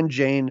try and find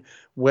Jane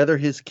whether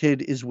his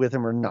kid is with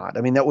him or not.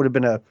 I mean, that would have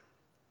been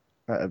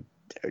a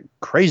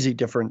crazy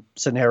different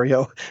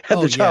scenario had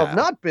the child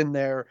not been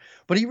there.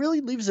 But he really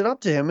leaves it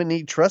up to him and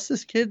he trusts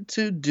his kid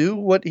to do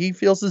what he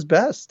feels is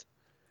best.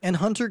 And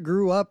Hunter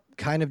grew up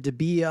kind of to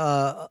be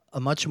a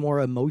much more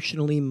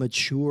emotionally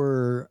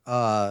mature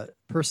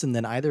person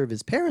than either of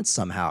his parents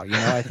somehow.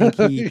 I think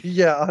he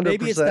 100%.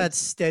 Maybe it's that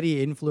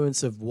steady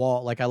influence of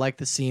Walt. Like I like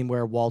the scene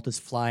where Walt is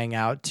flying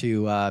out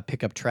to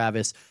pick up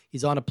Travis.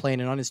 He's on a plane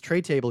and on his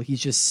tray table,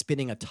 he's just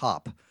spinning a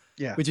top.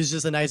 Yeah. Which is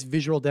just a nice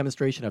visual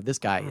demonstration of this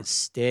guy is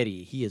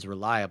steady. He is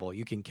reliable.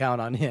 You can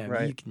count on him.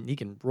 Right. He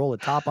can roll a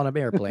top on an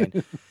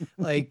airplane.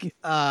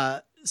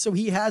 So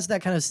he has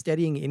that kind of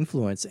steadying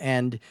influence.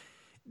 And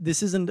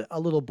this isn't a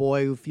little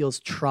boy who feels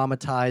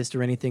traumatized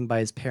or anything by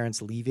his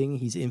parents leaving.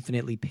 He's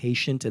infinitely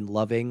patient and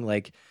loving.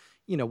 Like,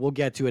 we'll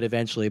get to it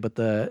eventually, but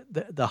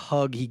the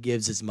hug he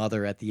gives his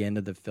mother at the end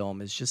of the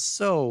film is just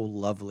so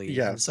lovely.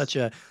 Yeah. Such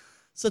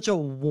a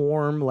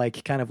warm,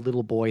 like kind of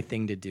little boy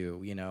thing to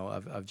do,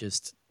 of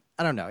just,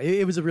 I don't know.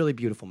 It was a really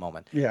beautiful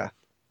moment. Yeah.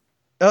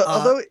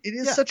 Although it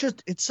is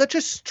such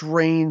a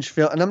strange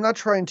film, and I'm not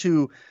trying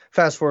to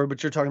fast forward,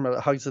 but you're talking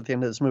about hugs at the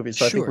end of this movie,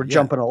 so I think we're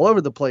jumping all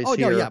over the place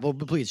here. Oh, no, yeah, well,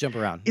 please jump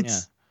around.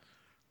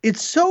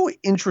 It's so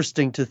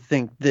interesting to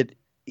think that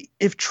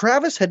if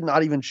Travis had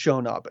not even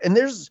shown up, and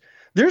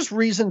there's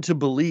reason to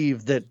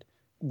believe that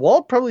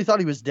Walt probably thought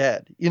he was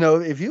dead.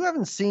 If you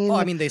haven't seen... Oh,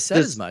 I mean, they said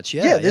as much,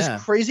 yeah. This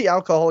crazy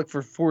alcoholic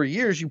for 4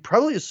 years, you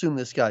probably assume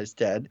this guy's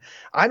dead.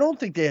 I don't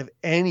think they have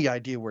any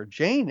idea where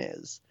Jane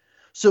is.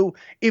 So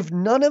if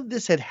none of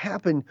this had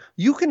happened,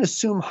 you can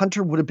assume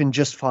Hunter would have been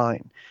just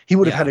fine. He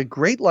would have had a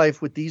great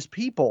life with these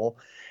people.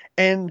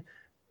 And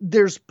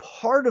there's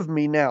part of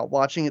me now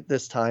watching it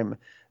this time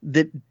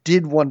that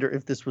did wonder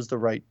if this was the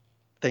right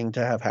thing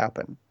to have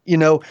happen,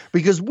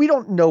 because we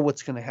don't know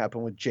what's going to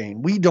happen with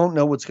Jane. We don't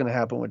know what's going to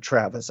happen with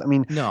Travis. I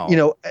mean,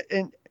 no.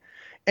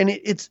 And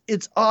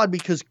it's odd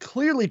because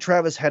clearly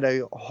Travis had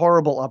a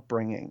horrible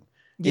upbringing,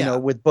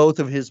 with both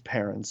of his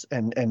parents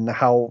and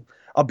how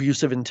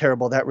abusive and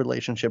terrible that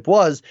relationship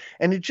was.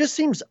 And it just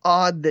seems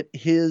odd that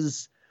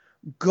his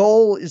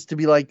goal is to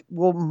be like,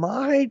 well,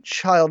 my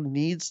child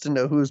needs to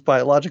know who his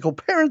biological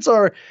parents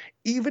are,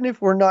 even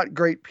if we're not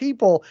great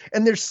people.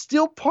 And there's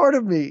still part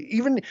of me,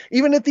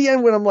 even at the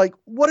end, when I'm like,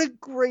 what a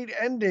great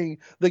ending,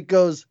 that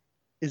goes,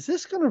 is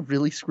this going to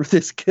really screw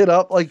this kid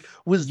up? Like,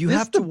 was you this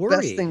have to the worry.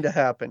 best thing to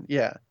happen?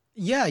 Yeah.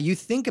 Yeah, you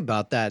think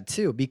about that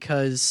too,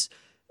 because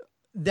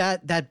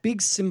that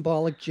big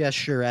symbolic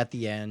gesture at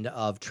the end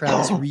of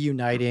Travis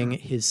reuniting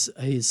his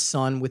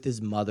son with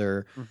his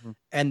mother,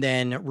 and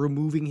then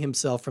removing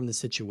himself from the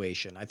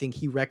situation. I think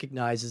he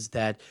recognizes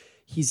that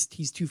he's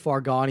too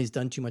far gone. He's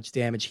done too much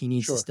damage. He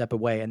needs to step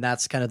away, and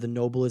that's kind of the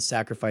noblest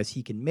sacrifice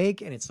he can make,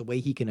 and it's the way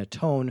he can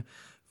atone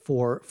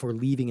for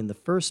leaving in the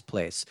first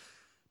place.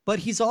 But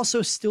he's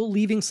also still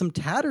leaving some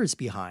tatters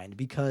behind,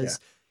 because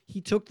he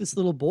took this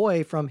little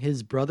boy from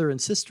his brother and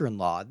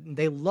sister-in-law.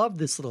 They loved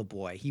this little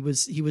boy. He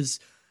was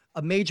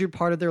a major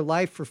part of their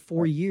life for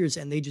 4 years,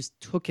 and they just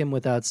took him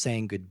without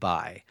saying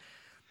goodbye.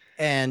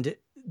 And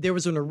there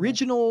was an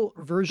original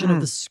version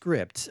of the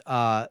script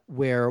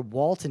where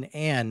Walt and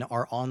Anne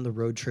are on the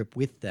road trip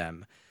with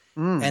them.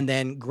 And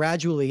then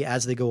gradually,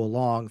 as they go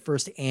along,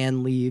 first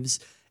Anne leaves,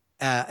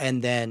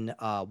 and then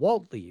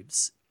Walt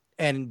leaves.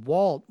 And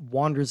Walt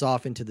wanders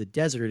off into the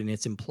desert, and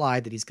it's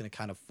implied that he's going to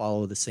kind of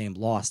follow the same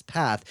lost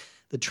path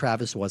that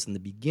Travis was in the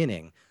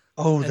beginning.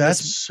 Oh, and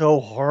that's so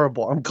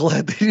horrible. I'm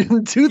glad they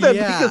didn't do that,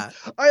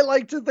 because I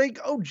like to think,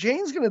 oh,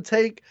 Jane's going to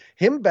take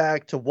him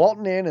back to Walt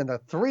and Anne, and the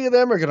three of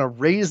them are going to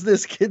raise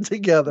this kid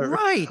together.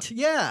 Right.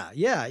 Yeah.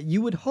 Yeah.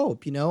 You would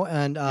hope,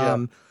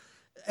 and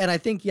and I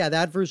think,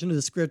 that version of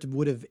the script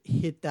would have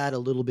hit that a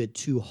little bit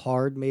too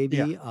hard, maybe.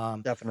 Yeah,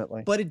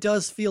 definitely. But it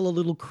does feel a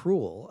little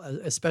cruel,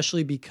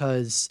 especially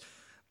because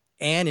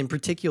Anne in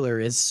particular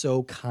is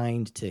so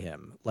kind to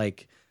him.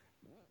 Like,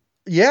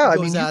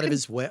 goes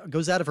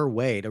out of her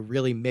way to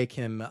really make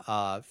him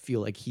feel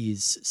like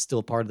he's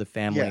still part of the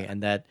family,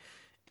 and that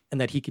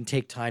he can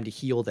take time to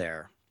heal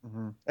there.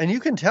 And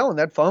you can tell in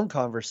that phone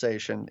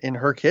conversation in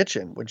her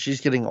kitchen, when she's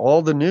getting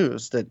all the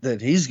news that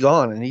he's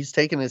gone and he's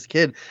taken his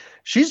kid,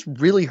 she's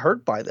really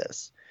hurt by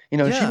this. She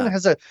even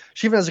has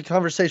a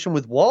conversation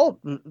with Walt,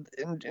 and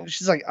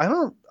she's like, I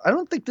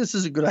don't think this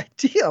is a good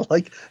idea.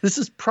 Like, this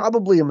is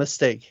probably a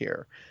mistake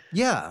here.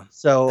 Yeah.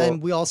 So,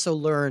 and we also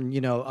learn,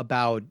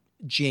 about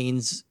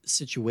Jane's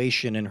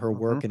situation and her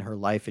work and her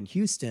life in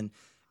Houston.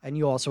 And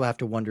you also have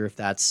to wonder if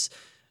that's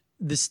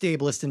the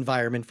stablest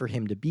environment for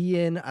him to be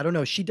in. I don't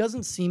know. She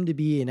doesn't seem to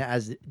be in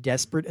as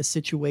desperate a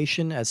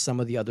situation as some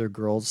of the other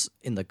girls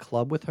in the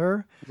club with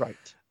her. Right.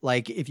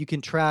 Like, if you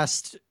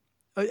contrast,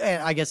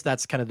 I guess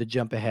that's kind of the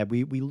jump ahead.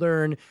 We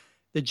learn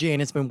that Jane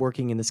has been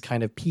working in this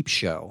kind of peep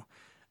show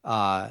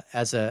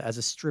as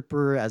a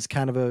stripper, as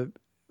kind of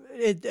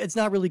it's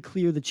not really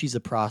clear that she's a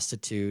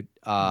prostitute.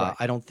 Right.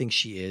 I don't think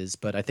she is,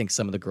 but I think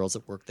some of the girls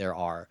that work there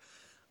are.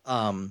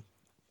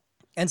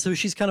 And so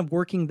she's kind of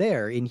working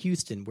there in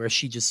Houston, where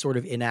she just sort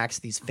of enacts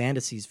these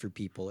fantasies for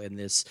people in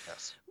this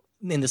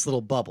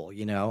little bubble,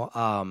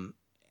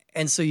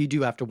 and so you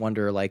do have to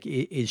wonder, like,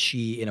 is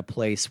she in a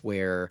place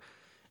where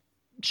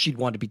she'd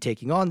want to be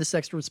taking on this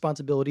extra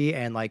responsibility,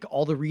 and like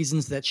all the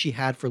reasons that she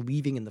had for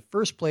leaving in the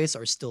first place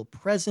are still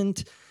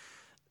present?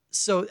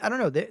 So I don't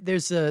know.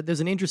 There's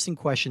an interesting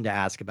question to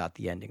ask about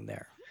the ending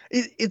there.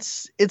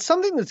 It's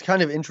something that's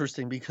kind of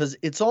interesting, because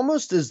it's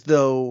almost as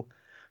though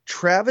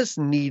Travis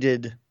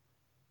needed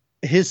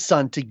his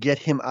son to get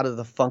him out of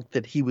the funk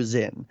that he was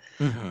in.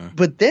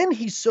 But then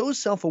he's so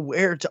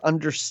self-aware to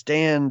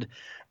understand,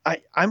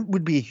 I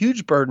would be a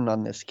huge burden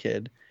on this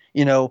kid.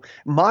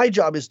 My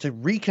job is to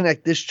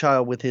reconnect this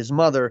child with his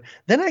mother.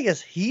 Then I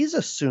guess he's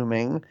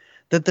assuming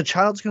that the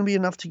child's going to be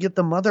enough to get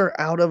the mother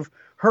out of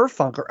her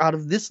funk or out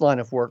of this line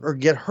of work or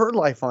get her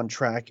life on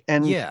track.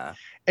 And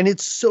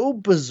it's so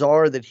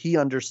bizarre that he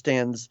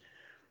understands.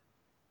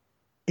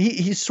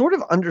 He sort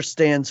of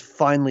understands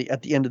finally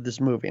at the end of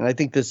this movie, and I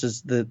think this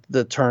is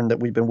the turn that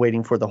we've been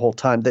waiting for the whole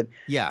time, that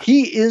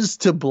he is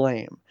to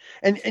blame.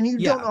 And you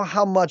don't know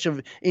how much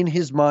of, in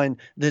his mind,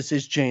 this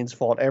is Jane's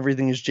fault.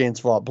 Everything is Jane's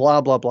fault,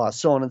 blah, blah, blah,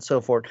 so on and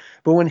so forth.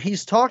 But when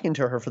he's talking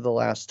to her for the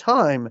last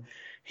time,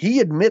 he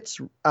admits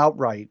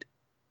outright,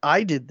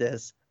 I did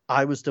this.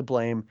 I was to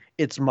blame.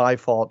 It's my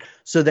fault.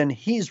 So then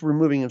he's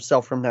removing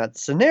himself from that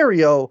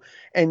scenario,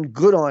 and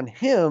good on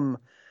him.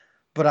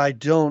 But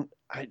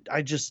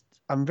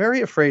I'm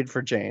very afraid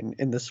for Jane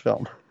in this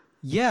film.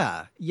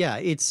 Yeah.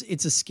 It's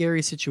a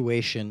scary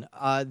situation.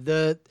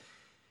 The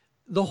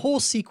whole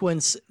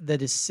sequence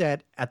that is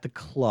set at the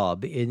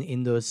club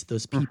in those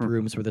peep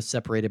rooms where they're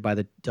separated by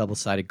the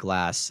double-sided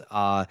glass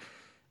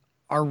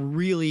are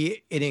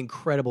really an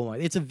incredible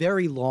moment. It's a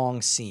very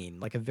long scene,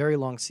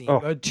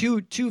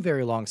 two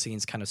very long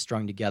scenes kind of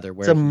strung together.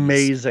 Where it's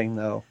amazing,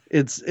 though.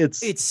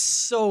 It's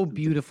so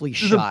beautifully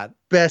shot. The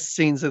best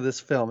scenes of this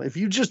film. If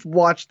you just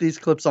watch these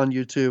clips on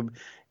YouTube,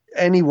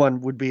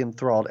 anyone would be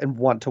enthralled and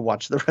want to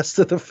watch the rest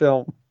of the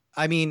film.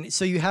 I mean,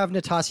 so you have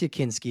Natasha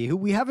Kinski, who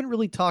we haven't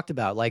really talked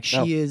about. Like,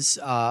 No. she is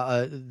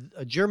a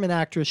German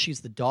actress. She's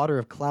the daughter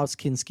of Klaus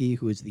Kinski,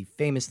 who is the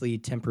famously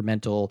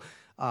temperamental,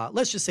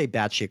 let's just say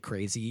batshit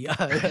crazy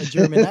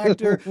German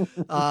actor.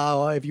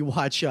 If you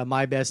watch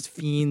My Best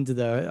Fiend,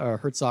 the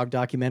Herzog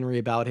documentary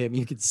about him,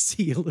 you can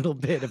see a little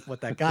bit of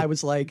what that guy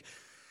was like.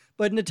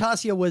 But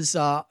Natasha was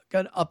an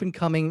up and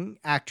coming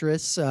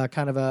actress,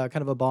 kind of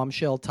a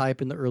bombshell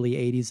type in the early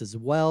 '80s as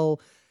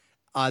well.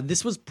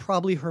 This was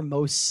probably her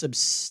most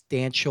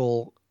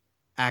substantial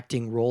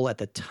acting role at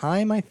the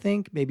time, I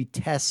think. Maybe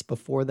Tess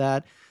before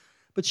that.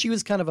 But she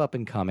was kind of up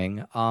and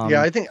coming.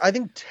 Yeah, I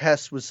think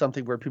Tess was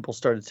something where people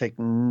started to take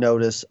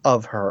notice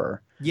of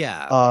her.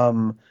 Yeah.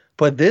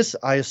 But this,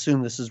 I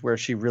assume this is where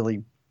she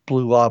really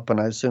blew up, and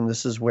I assume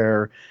this is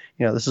where,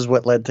 this is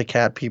what led to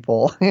Cat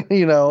People.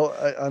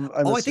 I'm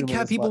I think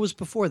Cat People was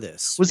before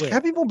this. Was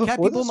Cat People before this?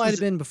 Cat People might have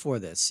been before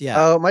this, yeah.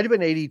 Oh, it might have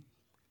been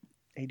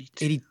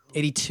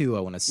 82, I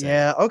want to say.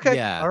 Yeah, okay.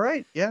 Yeah. All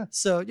right, yeah.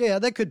 So, yeah,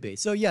 that could be.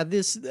 So, yeah,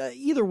 this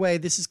either way,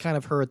 this is kind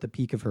of her at the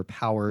peak of her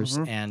powers.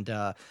 Mm-hmm.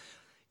 And,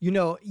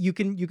 you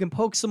can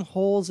poke some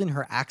holes in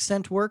her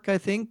accent work, I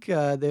think.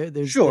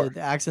 There's sure.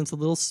 The accent's a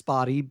little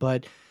spotty,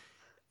 but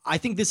I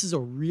think this is a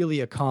really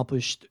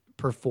accomplished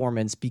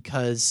performance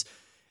because,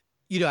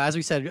 as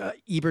we said,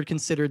 Ebert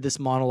considered this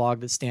monologue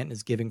that Stanton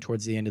is giving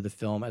towards the end of the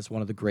film as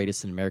one of the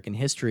greatest in American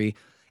history.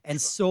 And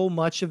so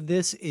much of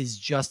this is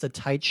just a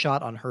tight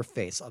shot on her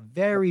face, a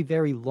very,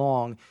 very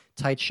long,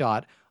 tight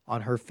shot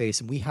on her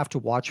face. And we have to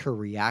watch her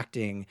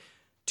reacting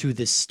to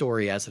this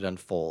story as it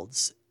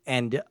unfolds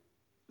and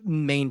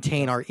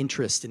maintain our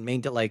interest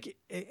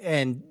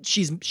and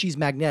she's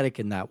magnetic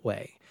in that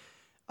way.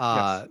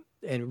 Yes.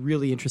 And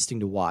really interesting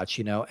to watch,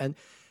 and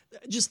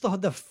just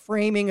the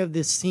framing of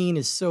this scene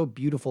is so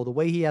beautiful. The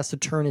way he has to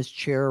turn his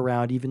chair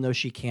around, even though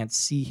she can't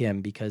see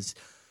him because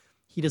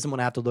he doesn't want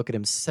to have to look at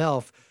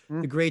himself.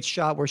 The great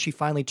shot where she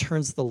finally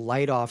turns the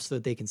light off so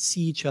that they can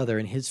see each other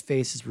and his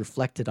face is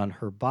reflected on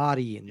her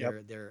body and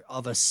they're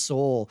of a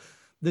soul.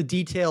 The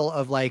detail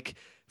of like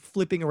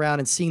flipping around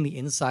and seeing the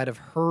inside of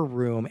her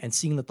room and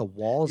seeing that the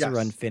walls are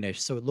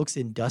unfinished. So it looks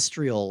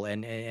industrial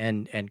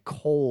and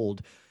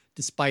cold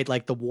despite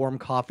like the warm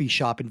coffee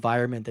shop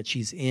environment that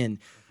she's in.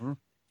 Mm-hmm.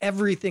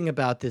 Everything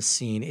about this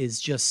scene is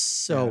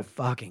just so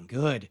fucking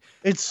good.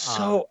 It's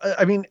so,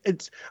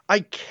 I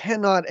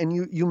cannot, and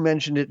you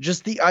mentioned it,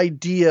 just the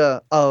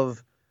idea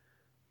of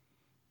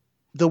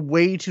the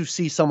way to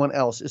see someone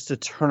else is to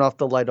turn off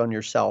the light on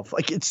yourself.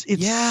 Like it's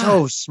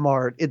so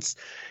smart. It's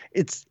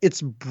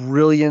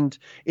brilliant.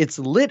 It's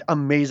lit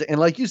amazing. And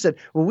like you said,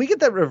 when we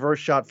get that reverse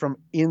shot from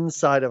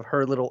inside of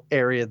her little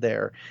area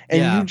there,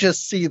 and you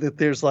just see that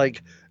there's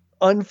like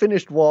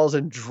unfinished walls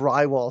and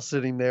drywall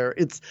sitting there.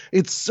 It's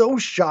so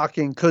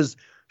shocking because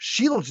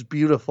she looks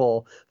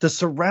beautiful. The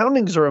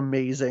surroundings are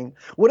amazing.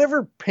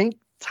 Whatever pink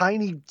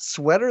tiny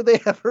sweater they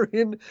have her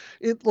in,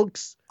 it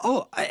looks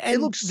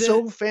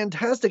so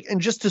fantastic. And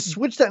just to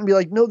switch that and be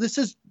like, no, this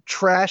is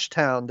trash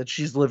town that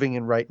she's living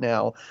in right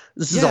now.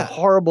 This is a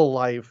horrible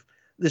life.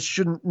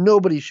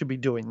 Nobody should be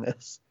doing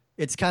this.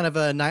 It's kind of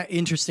an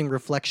interesting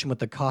reflection with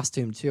the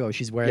costume, too.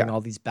 She's wearing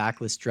all these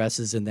backless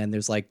dresses, and then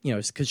there's like,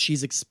 because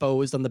she's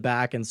exposed on the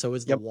back, and so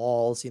is the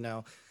walls,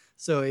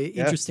 So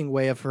interesting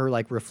way of her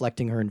like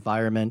reflecting her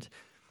environment.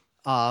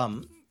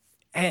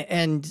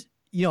 And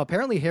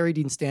apparently Harry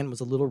Dean Stanton was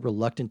a little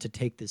reluctant to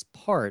take this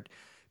part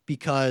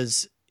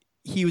because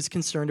he was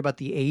concerned about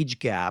the age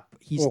gap.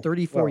 He's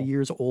 34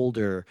 years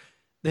older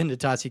than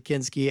Natasha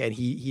Kinski, and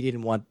he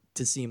didn't want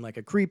to seem like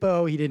a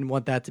creepo. He didn't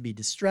want that to be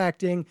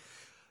distracting.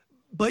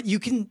 But you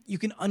can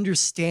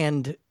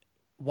understand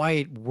why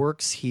it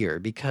works here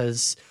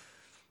because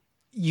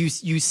you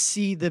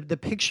see the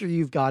picture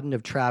you've gotten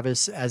of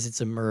Travis as it's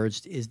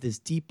emerged is this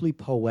deeply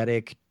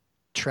poetic,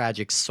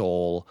 tragic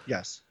soul.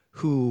 Yes.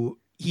 Who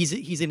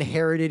he's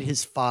inherited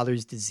his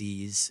father's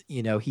disease.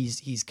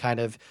 He's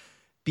kind of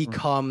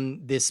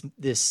become this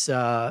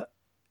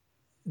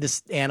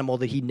animal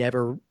that he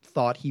never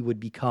thought he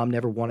would become,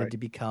 never wanted to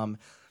become.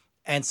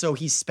 And so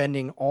he's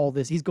spending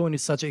he's going to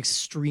such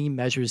extreme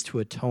measures to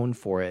atone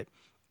for it.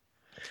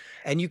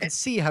 And you can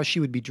see how she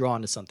would be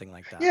drawn to something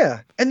like that.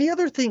 Yeah. And the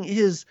other thing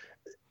is,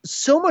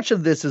 so much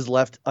of this is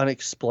left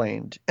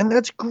unexplained. And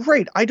that's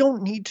great. I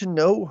don't need to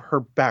know her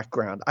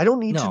background. I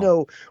don't need to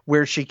know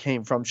where she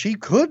came from. She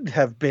could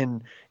have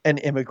been an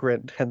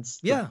immigrant,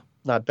 hence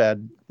not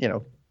bad,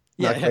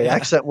 not great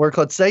accent work,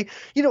 let's say,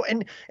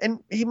 and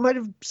he might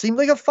have seemed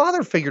like a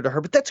father figure to her,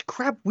 but that's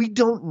crap we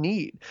don't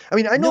need. I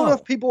mean, I know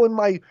enough people in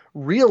my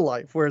real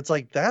life where it's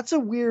like, that's a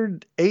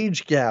weird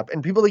age gap,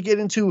 and people that get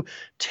into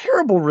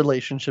terrible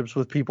relationships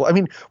with people. I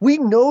mean, we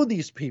know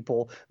these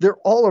people, they're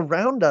all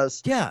around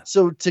us. Yeah.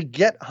 So to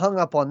get hung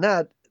up on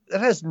that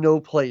has no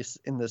place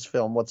in this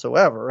film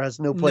whatsoever. It has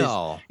no place,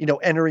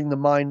 entering the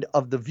mind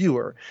of the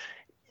viewer.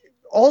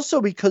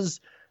 Also because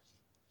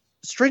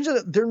strangely,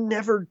 they're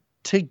never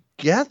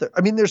together.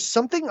 I mean, there's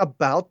something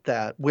about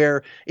that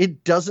where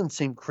it doesn't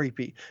seem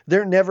creepy.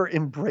 They're never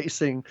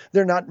embracing,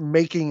 they're not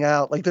making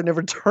out, like they're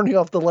never turning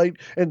off the light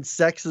and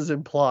sex is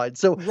implied.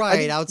 So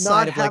right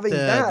outside of like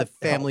the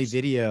family helps.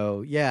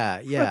 video. Yeah,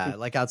 yeah. Right.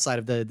 Like outside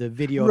of the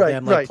video of Right,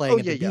 them like right. playing Oh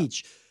at yeah, the yeah.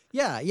 beach.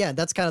 Yeah, yeah.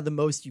 That's kind of the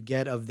most you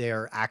get of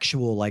their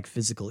actual like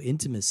physical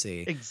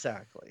intimacy.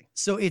 Exactly.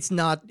 So it's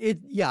not it.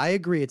 Yeah, I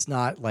agree. It's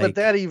not like But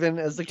that, even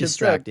as the kid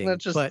said, that distracting.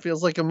 just But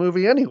feels like a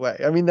movie anyway.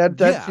 I mean, that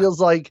yeah, feels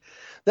like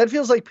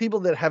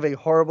people that have a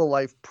horrible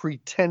life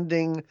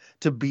pretending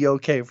to be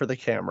okay for the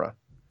camera.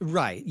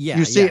 right. Yeah,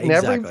 You see yeah. it in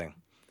every Exactly.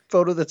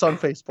 photo that's on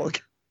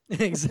Facebook.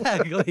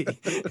 Exactly.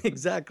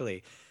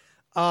 Exactly.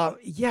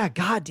 Yeah.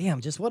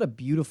 Goddamn. Just what a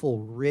beautiful,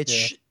 Yeah.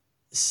 rich,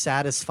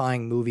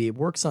 satisfying movie. It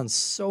works on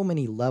so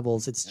many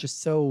levels. It's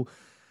just so.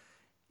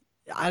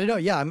 I don't know.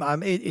 Yeah,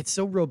 it's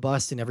so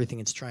robust in everything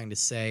it's trying to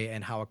say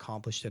and how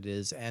accomplished it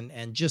is,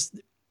 and just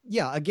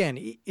yeah. Again,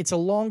 it's a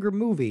longer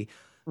movie,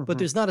 but Mhm.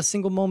 there's not a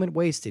single moment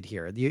wasted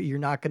here. You're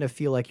not going to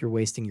feel like you're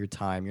wasting your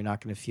time. You're not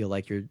going to feel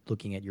like you're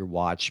looking at your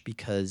watch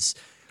because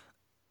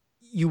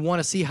you want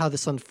to see how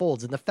this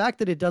unfolds. And the fact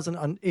that it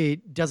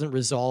doesn't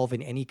resolve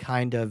in any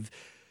kind of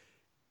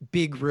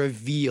big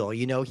reveal.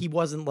 You know, he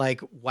wasn't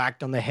like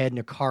whacked on the head in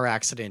a car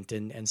accident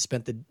and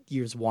spent the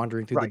years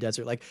wandering through the Right.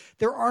 desert. Like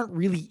there aren't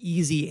really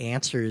easy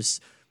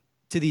answers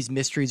to these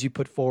mysteries you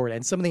put forward.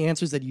 And some of the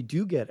answers that you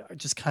do get are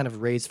just kind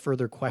of raise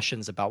further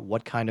questions about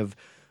what kind of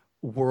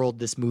world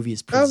this movie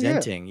is Oh yeah.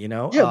 presenting, you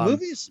know? Yeah,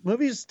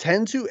 movies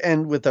tend to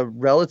end with a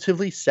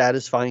relatively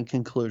satisfying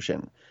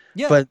conclusion.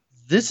 Yeah. But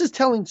this is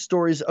telling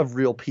stories of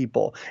real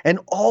people, and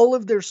all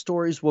of their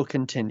stories will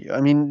continue.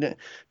 I mean,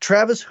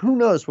 Travis, who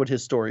knows what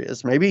his story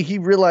is? Maybe he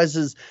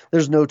realizes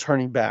there's no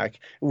turning back.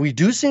 We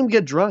do see him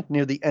get drunk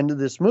near the end of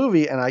this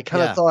movie, and I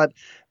kind of Yeah. thought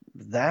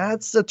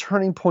that's a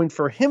turning point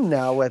for him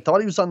now. I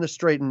thought he was on the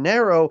straight and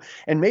narrow,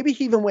 and maybe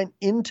he even went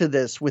into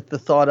this with the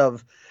thought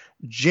of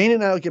Jane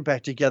and I will get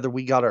back together.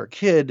 We got our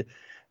kid.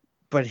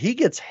 But he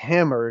gets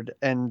hammered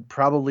and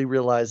probably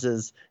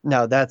realizes,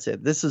 now that's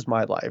it. This is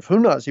my life. Who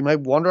knows? He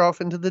might wander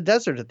off into the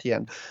desert at the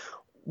end.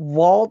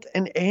 Walt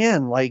and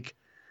Anne, like,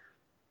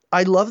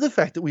 I love the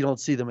fact that we don't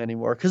see them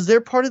anymore because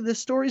their part of this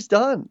story's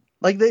done.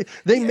 Like they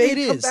Yeah, may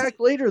it come is. back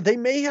later. They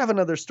may have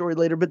another story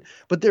later, but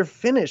they're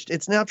finished.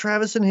 It's now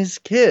Travis and his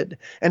kid.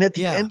 And at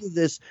the Yeah. end of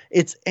this,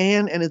 it's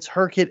Anne and it's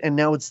her kid, and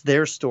now it's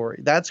their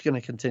story. That's going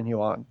to continue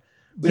on.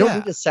 We don't Yeah.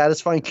 need a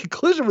satisfying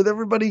conclusion with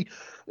everybody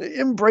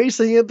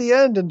embracing at the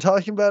end and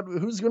talking about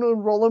who's going to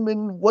enroll them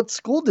in what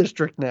school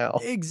district now.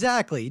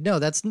 Exactly. No,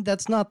 that's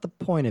not the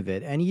point of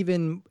it. And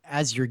even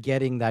as you're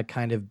getting that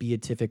kind of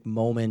beatific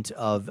moment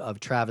of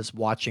Travis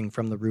watching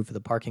from the roof of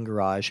the parking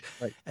garage,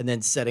 Right. and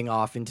then setting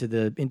off into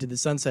the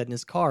sunset in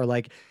his car,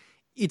 like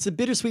it's a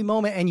bittersweet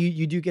moment, and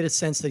you do get a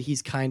sense that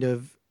he's kind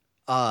of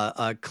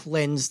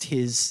cleansed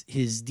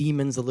his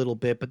demons a little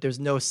bit, but there's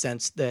no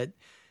sense that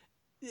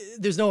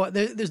there's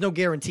no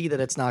guarantee that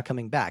it's not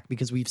coming back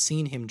because we've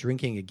seen him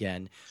drinking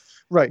again.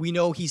 Right. We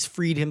know he's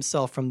freed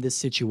himself from this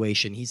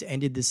situation. He's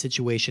ended this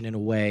situation in a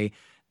way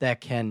that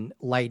can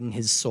lighten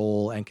his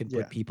soul and can put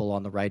Yeah. people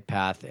on the right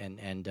path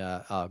and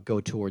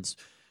go towards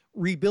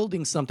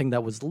rebuilding something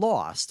that was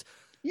lost.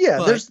 Yeah,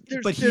 But there's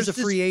he's a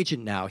this- free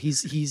agent now.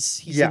 He's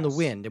in the Yes.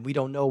 wind, and we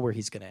don't know where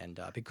he's going to end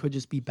up. It could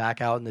just be back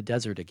out in the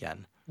desert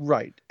again.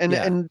 Right. And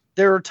Yeah. and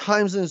there are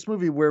times in this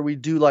movie where we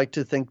do like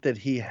to think that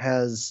he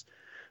has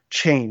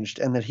changed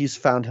and that he's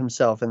found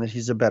himself and that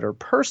he's a better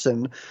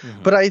person.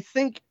 Mhm. But I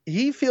think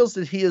he feels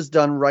that he has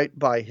done right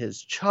by his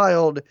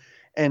child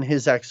and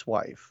his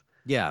ex-wife.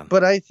 Yeah.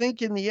 But I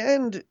think in the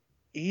end,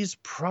 he's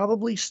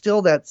probably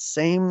still that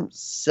same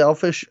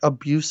selfish,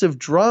 abusive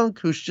drunk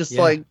who's just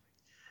Yeah. like,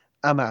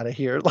 I'm out of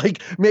here.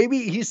 Like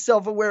maybe he's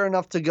self-aware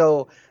enough to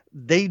go,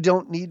 they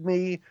don't need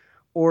me,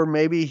 or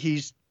maybe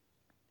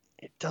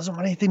it doesn't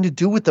want anything to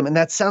do with them. And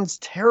that sounds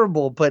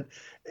terrible, but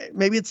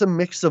maybe it's a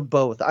mix of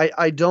both.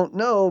 I don't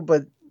know,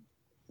 but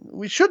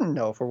we shouldn't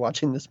know if we're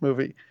watching this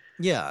movie.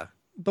 Yeah.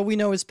 But we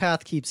know his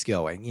path keeps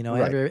going. You know,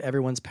 Right.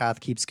 everyone's path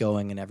keeps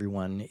going, and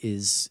everyone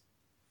is.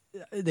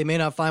 They may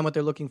not find what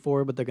they're looking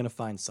for, but they're going to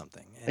find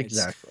something. And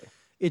Exactly.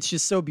 It's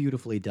just so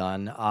beautifully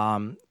done.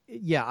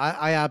 Yeah,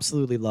 I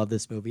absolutely love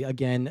this movie.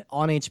 Again,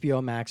 on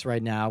HBO Max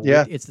right now.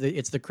 Yeah. It's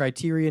the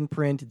Criterion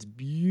print. It's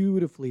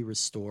beautifully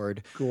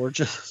restored.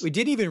 Gorgeous. We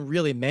didn't even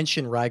really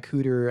mention Ry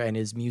Cooder and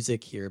his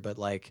music here, but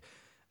like,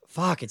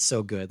 fuck, it's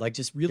so good. Like,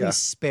 just really Yeah.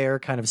 spare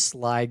kind of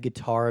slide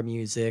guitar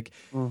music.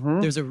 Mhm.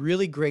 There's a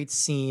really great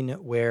scene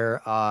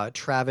where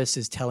Travis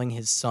is telling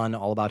his son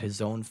all about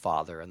his own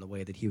father and the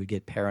way that he would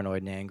get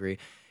paranoid and angry.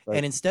 Right.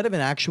 And instead of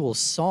an actual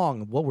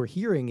song, what we're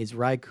hearing is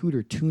Ry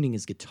Cooder tuning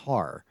his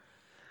guitar,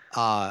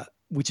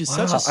 which is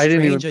such a Wow, I strange,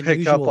 didn't even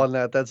pick up unusual. on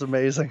that. That's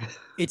amazing.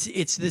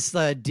 It's this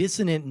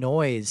dissonant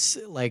noise,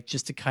 like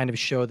just to kind of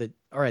show that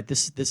all right,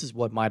 this is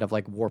what might have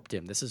like warped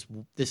him. This is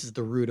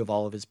the root of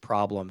all of his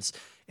problems,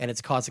 and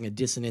it's causing a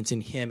dissonance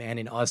in him and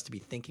in us to be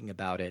thinking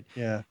about it.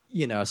 Yeah.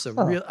 You know, so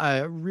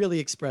Huh. really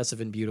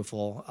expressive and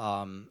beautiful.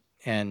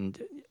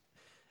 And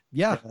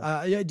Yeah.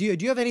 Do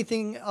you have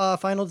anything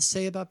final to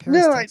say about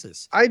Paris,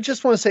 Texas? I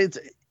just want to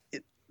say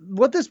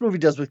what this movie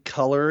does with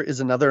color is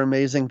another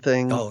amazing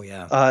thing. Oh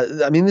yeah.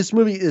 I mean, this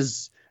movie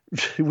is.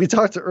 We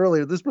talked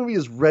earlier. This movie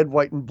is red,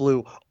 white, and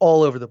blue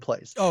all over the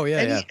place. Oh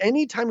yeah.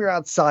 Anytime you're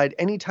outside,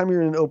 anytime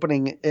you're in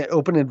an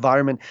open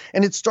environment,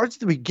 and it starts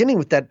at the beginning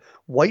with that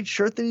white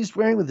shirt that he's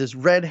wearing with his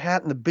red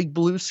hat and the big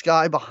blue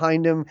sky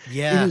behind him.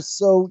 Yeah, it is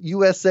so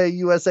USA,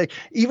 USA.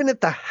 Even at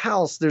the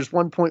house, there's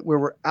one point where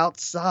we're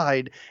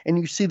outside and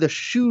you see the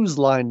shoes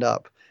lined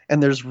up,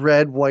 and there's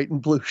red, white,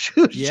 and blue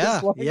shoes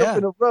just lined up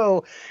in a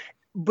row.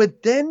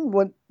 But then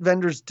what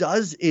Wenders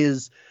does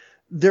is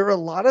there are a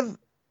lot of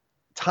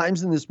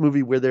times in this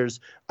movie where there's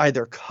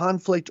either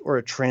conflict or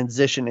a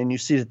transition, and you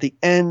see it at the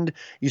end,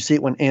 you see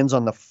it when Anne's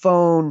on the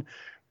phone,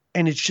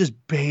 and it's just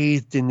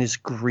bathed in this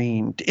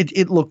green.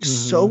 It looks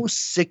so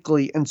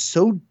sickly and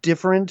so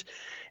different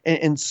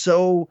and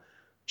so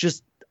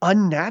just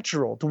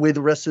unnatural the way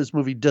the rest of this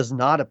movie does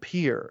not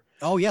appear.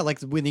 Oh yeah, like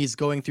when he's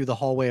going through the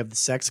hallway of the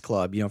sex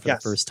club, for the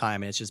first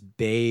time, and it's just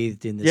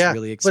bathed in this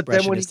really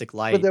expressionistic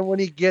light. But then when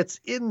he gets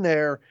in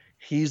there,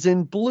 he's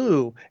in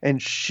blue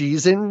and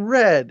she's in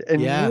red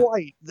and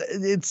white.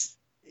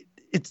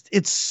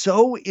 It's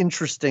so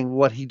interesting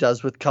what he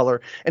does with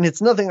color. And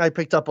it's nothing I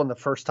picked up on the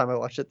first time I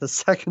watched it, the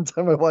second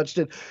time I watched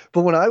it.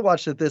 But when I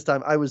watched it this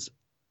time, I was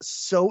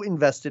so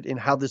invested in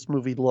how this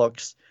movie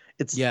looks.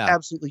 It's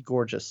absolutely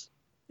gorgeous.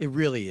 It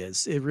really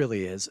is. It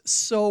really is.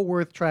 So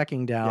worth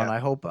tracking down. I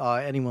hope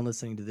anyone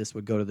listening to this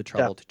would go to the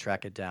trouble to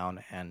track it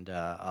down and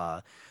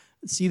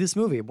see this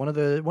movie. One of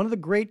the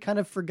great kind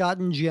of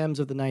forgotten gems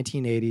of the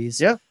 1980s.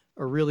 Yeah.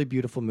 A really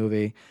beautiful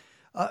movie.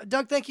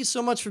 Doug, thank you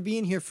so much for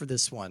being here for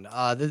this one.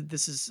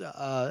 This is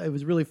it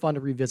was really fun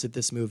to revisit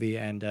this movie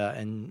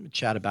and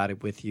chat about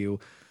it with you.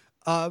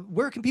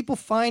 Where can people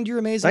find your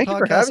amazing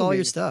podcast, all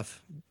your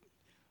stuff?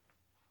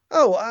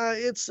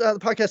 It's the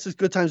podcast is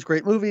Good Times,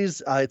 Great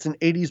Movies. It's an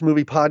 80s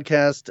movie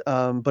podcast.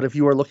 But if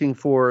you are looking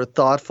for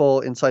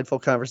thoughtful,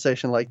 insightful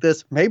conversation like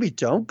this, maybe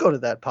don't go to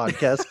that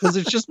podcast because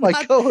it's just my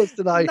co-host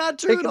and I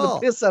taking the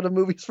piss out of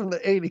movies from the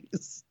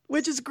 80s.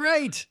 Which is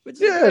great.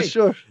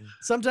 Sure.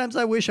 Sometimes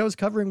I wish I was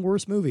covering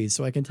worse movies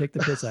so I can take the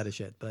piss out of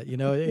shit. But,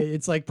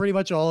 it's like pretty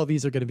much all of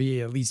these are going to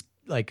be at least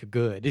like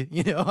good.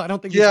 I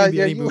don't think there's going to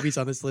be any movies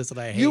on this list that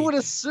I hate. You would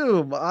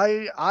assume.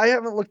 I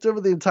haven't looked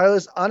over the entire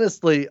list.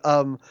 Honestly,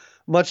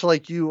 much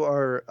like you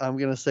are, I'm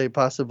going to say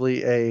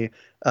possibly a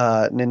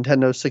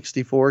Nintendo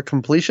 64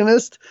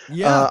 completionist.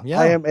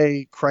 I am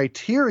a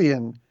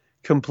Criterion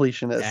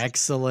completionist.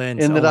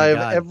 Excellent. In that I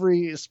have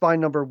every spine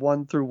number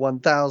 1 through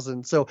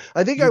 1000. So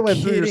I think I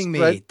went through your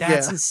spreadsheet.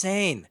 That's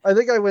insane. I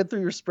think I went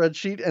through your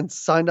spreadsheet and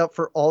signed up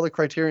for all the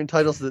Criterion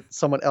titles that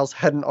someone else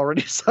hadn't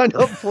already signed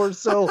up for.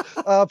 So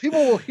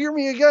people will hear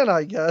me again,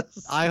 I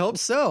guess. I hope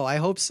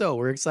so.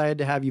 We're excited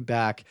to have you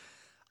back.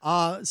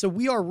 So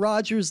we are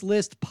Rogers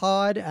List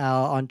Pod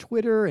on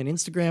Twitter and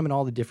Instagram and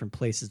all the different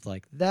places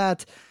like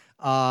that.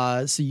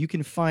 So you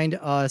can find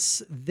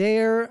us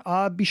there.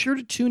 Be sure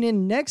to tune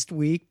in next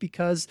week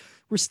because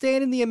we're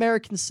staying in the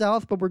American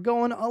South, but we're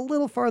going a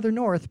little farther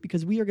north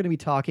because we are going to be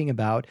talking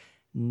about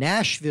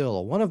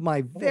Nashville, one of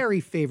my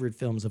very favorite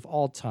films of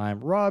all time,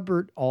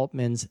 Robert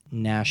Altman's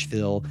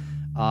Nashville.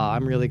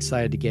 I'm really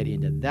excited to get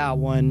into that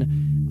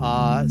one.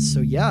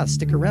 So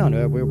stick around.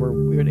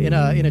 We're in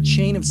a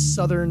chain of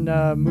Southern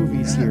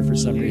movies here for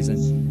some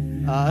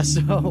reason.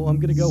 So I'm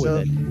going to go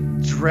with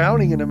it.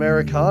 Drowning in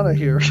Americana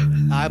here.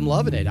 I'm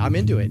loving it. I'm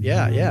into it.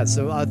 Yeah.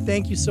 So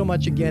thank you so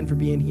much again for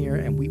being here,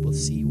 and we will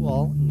see you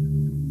all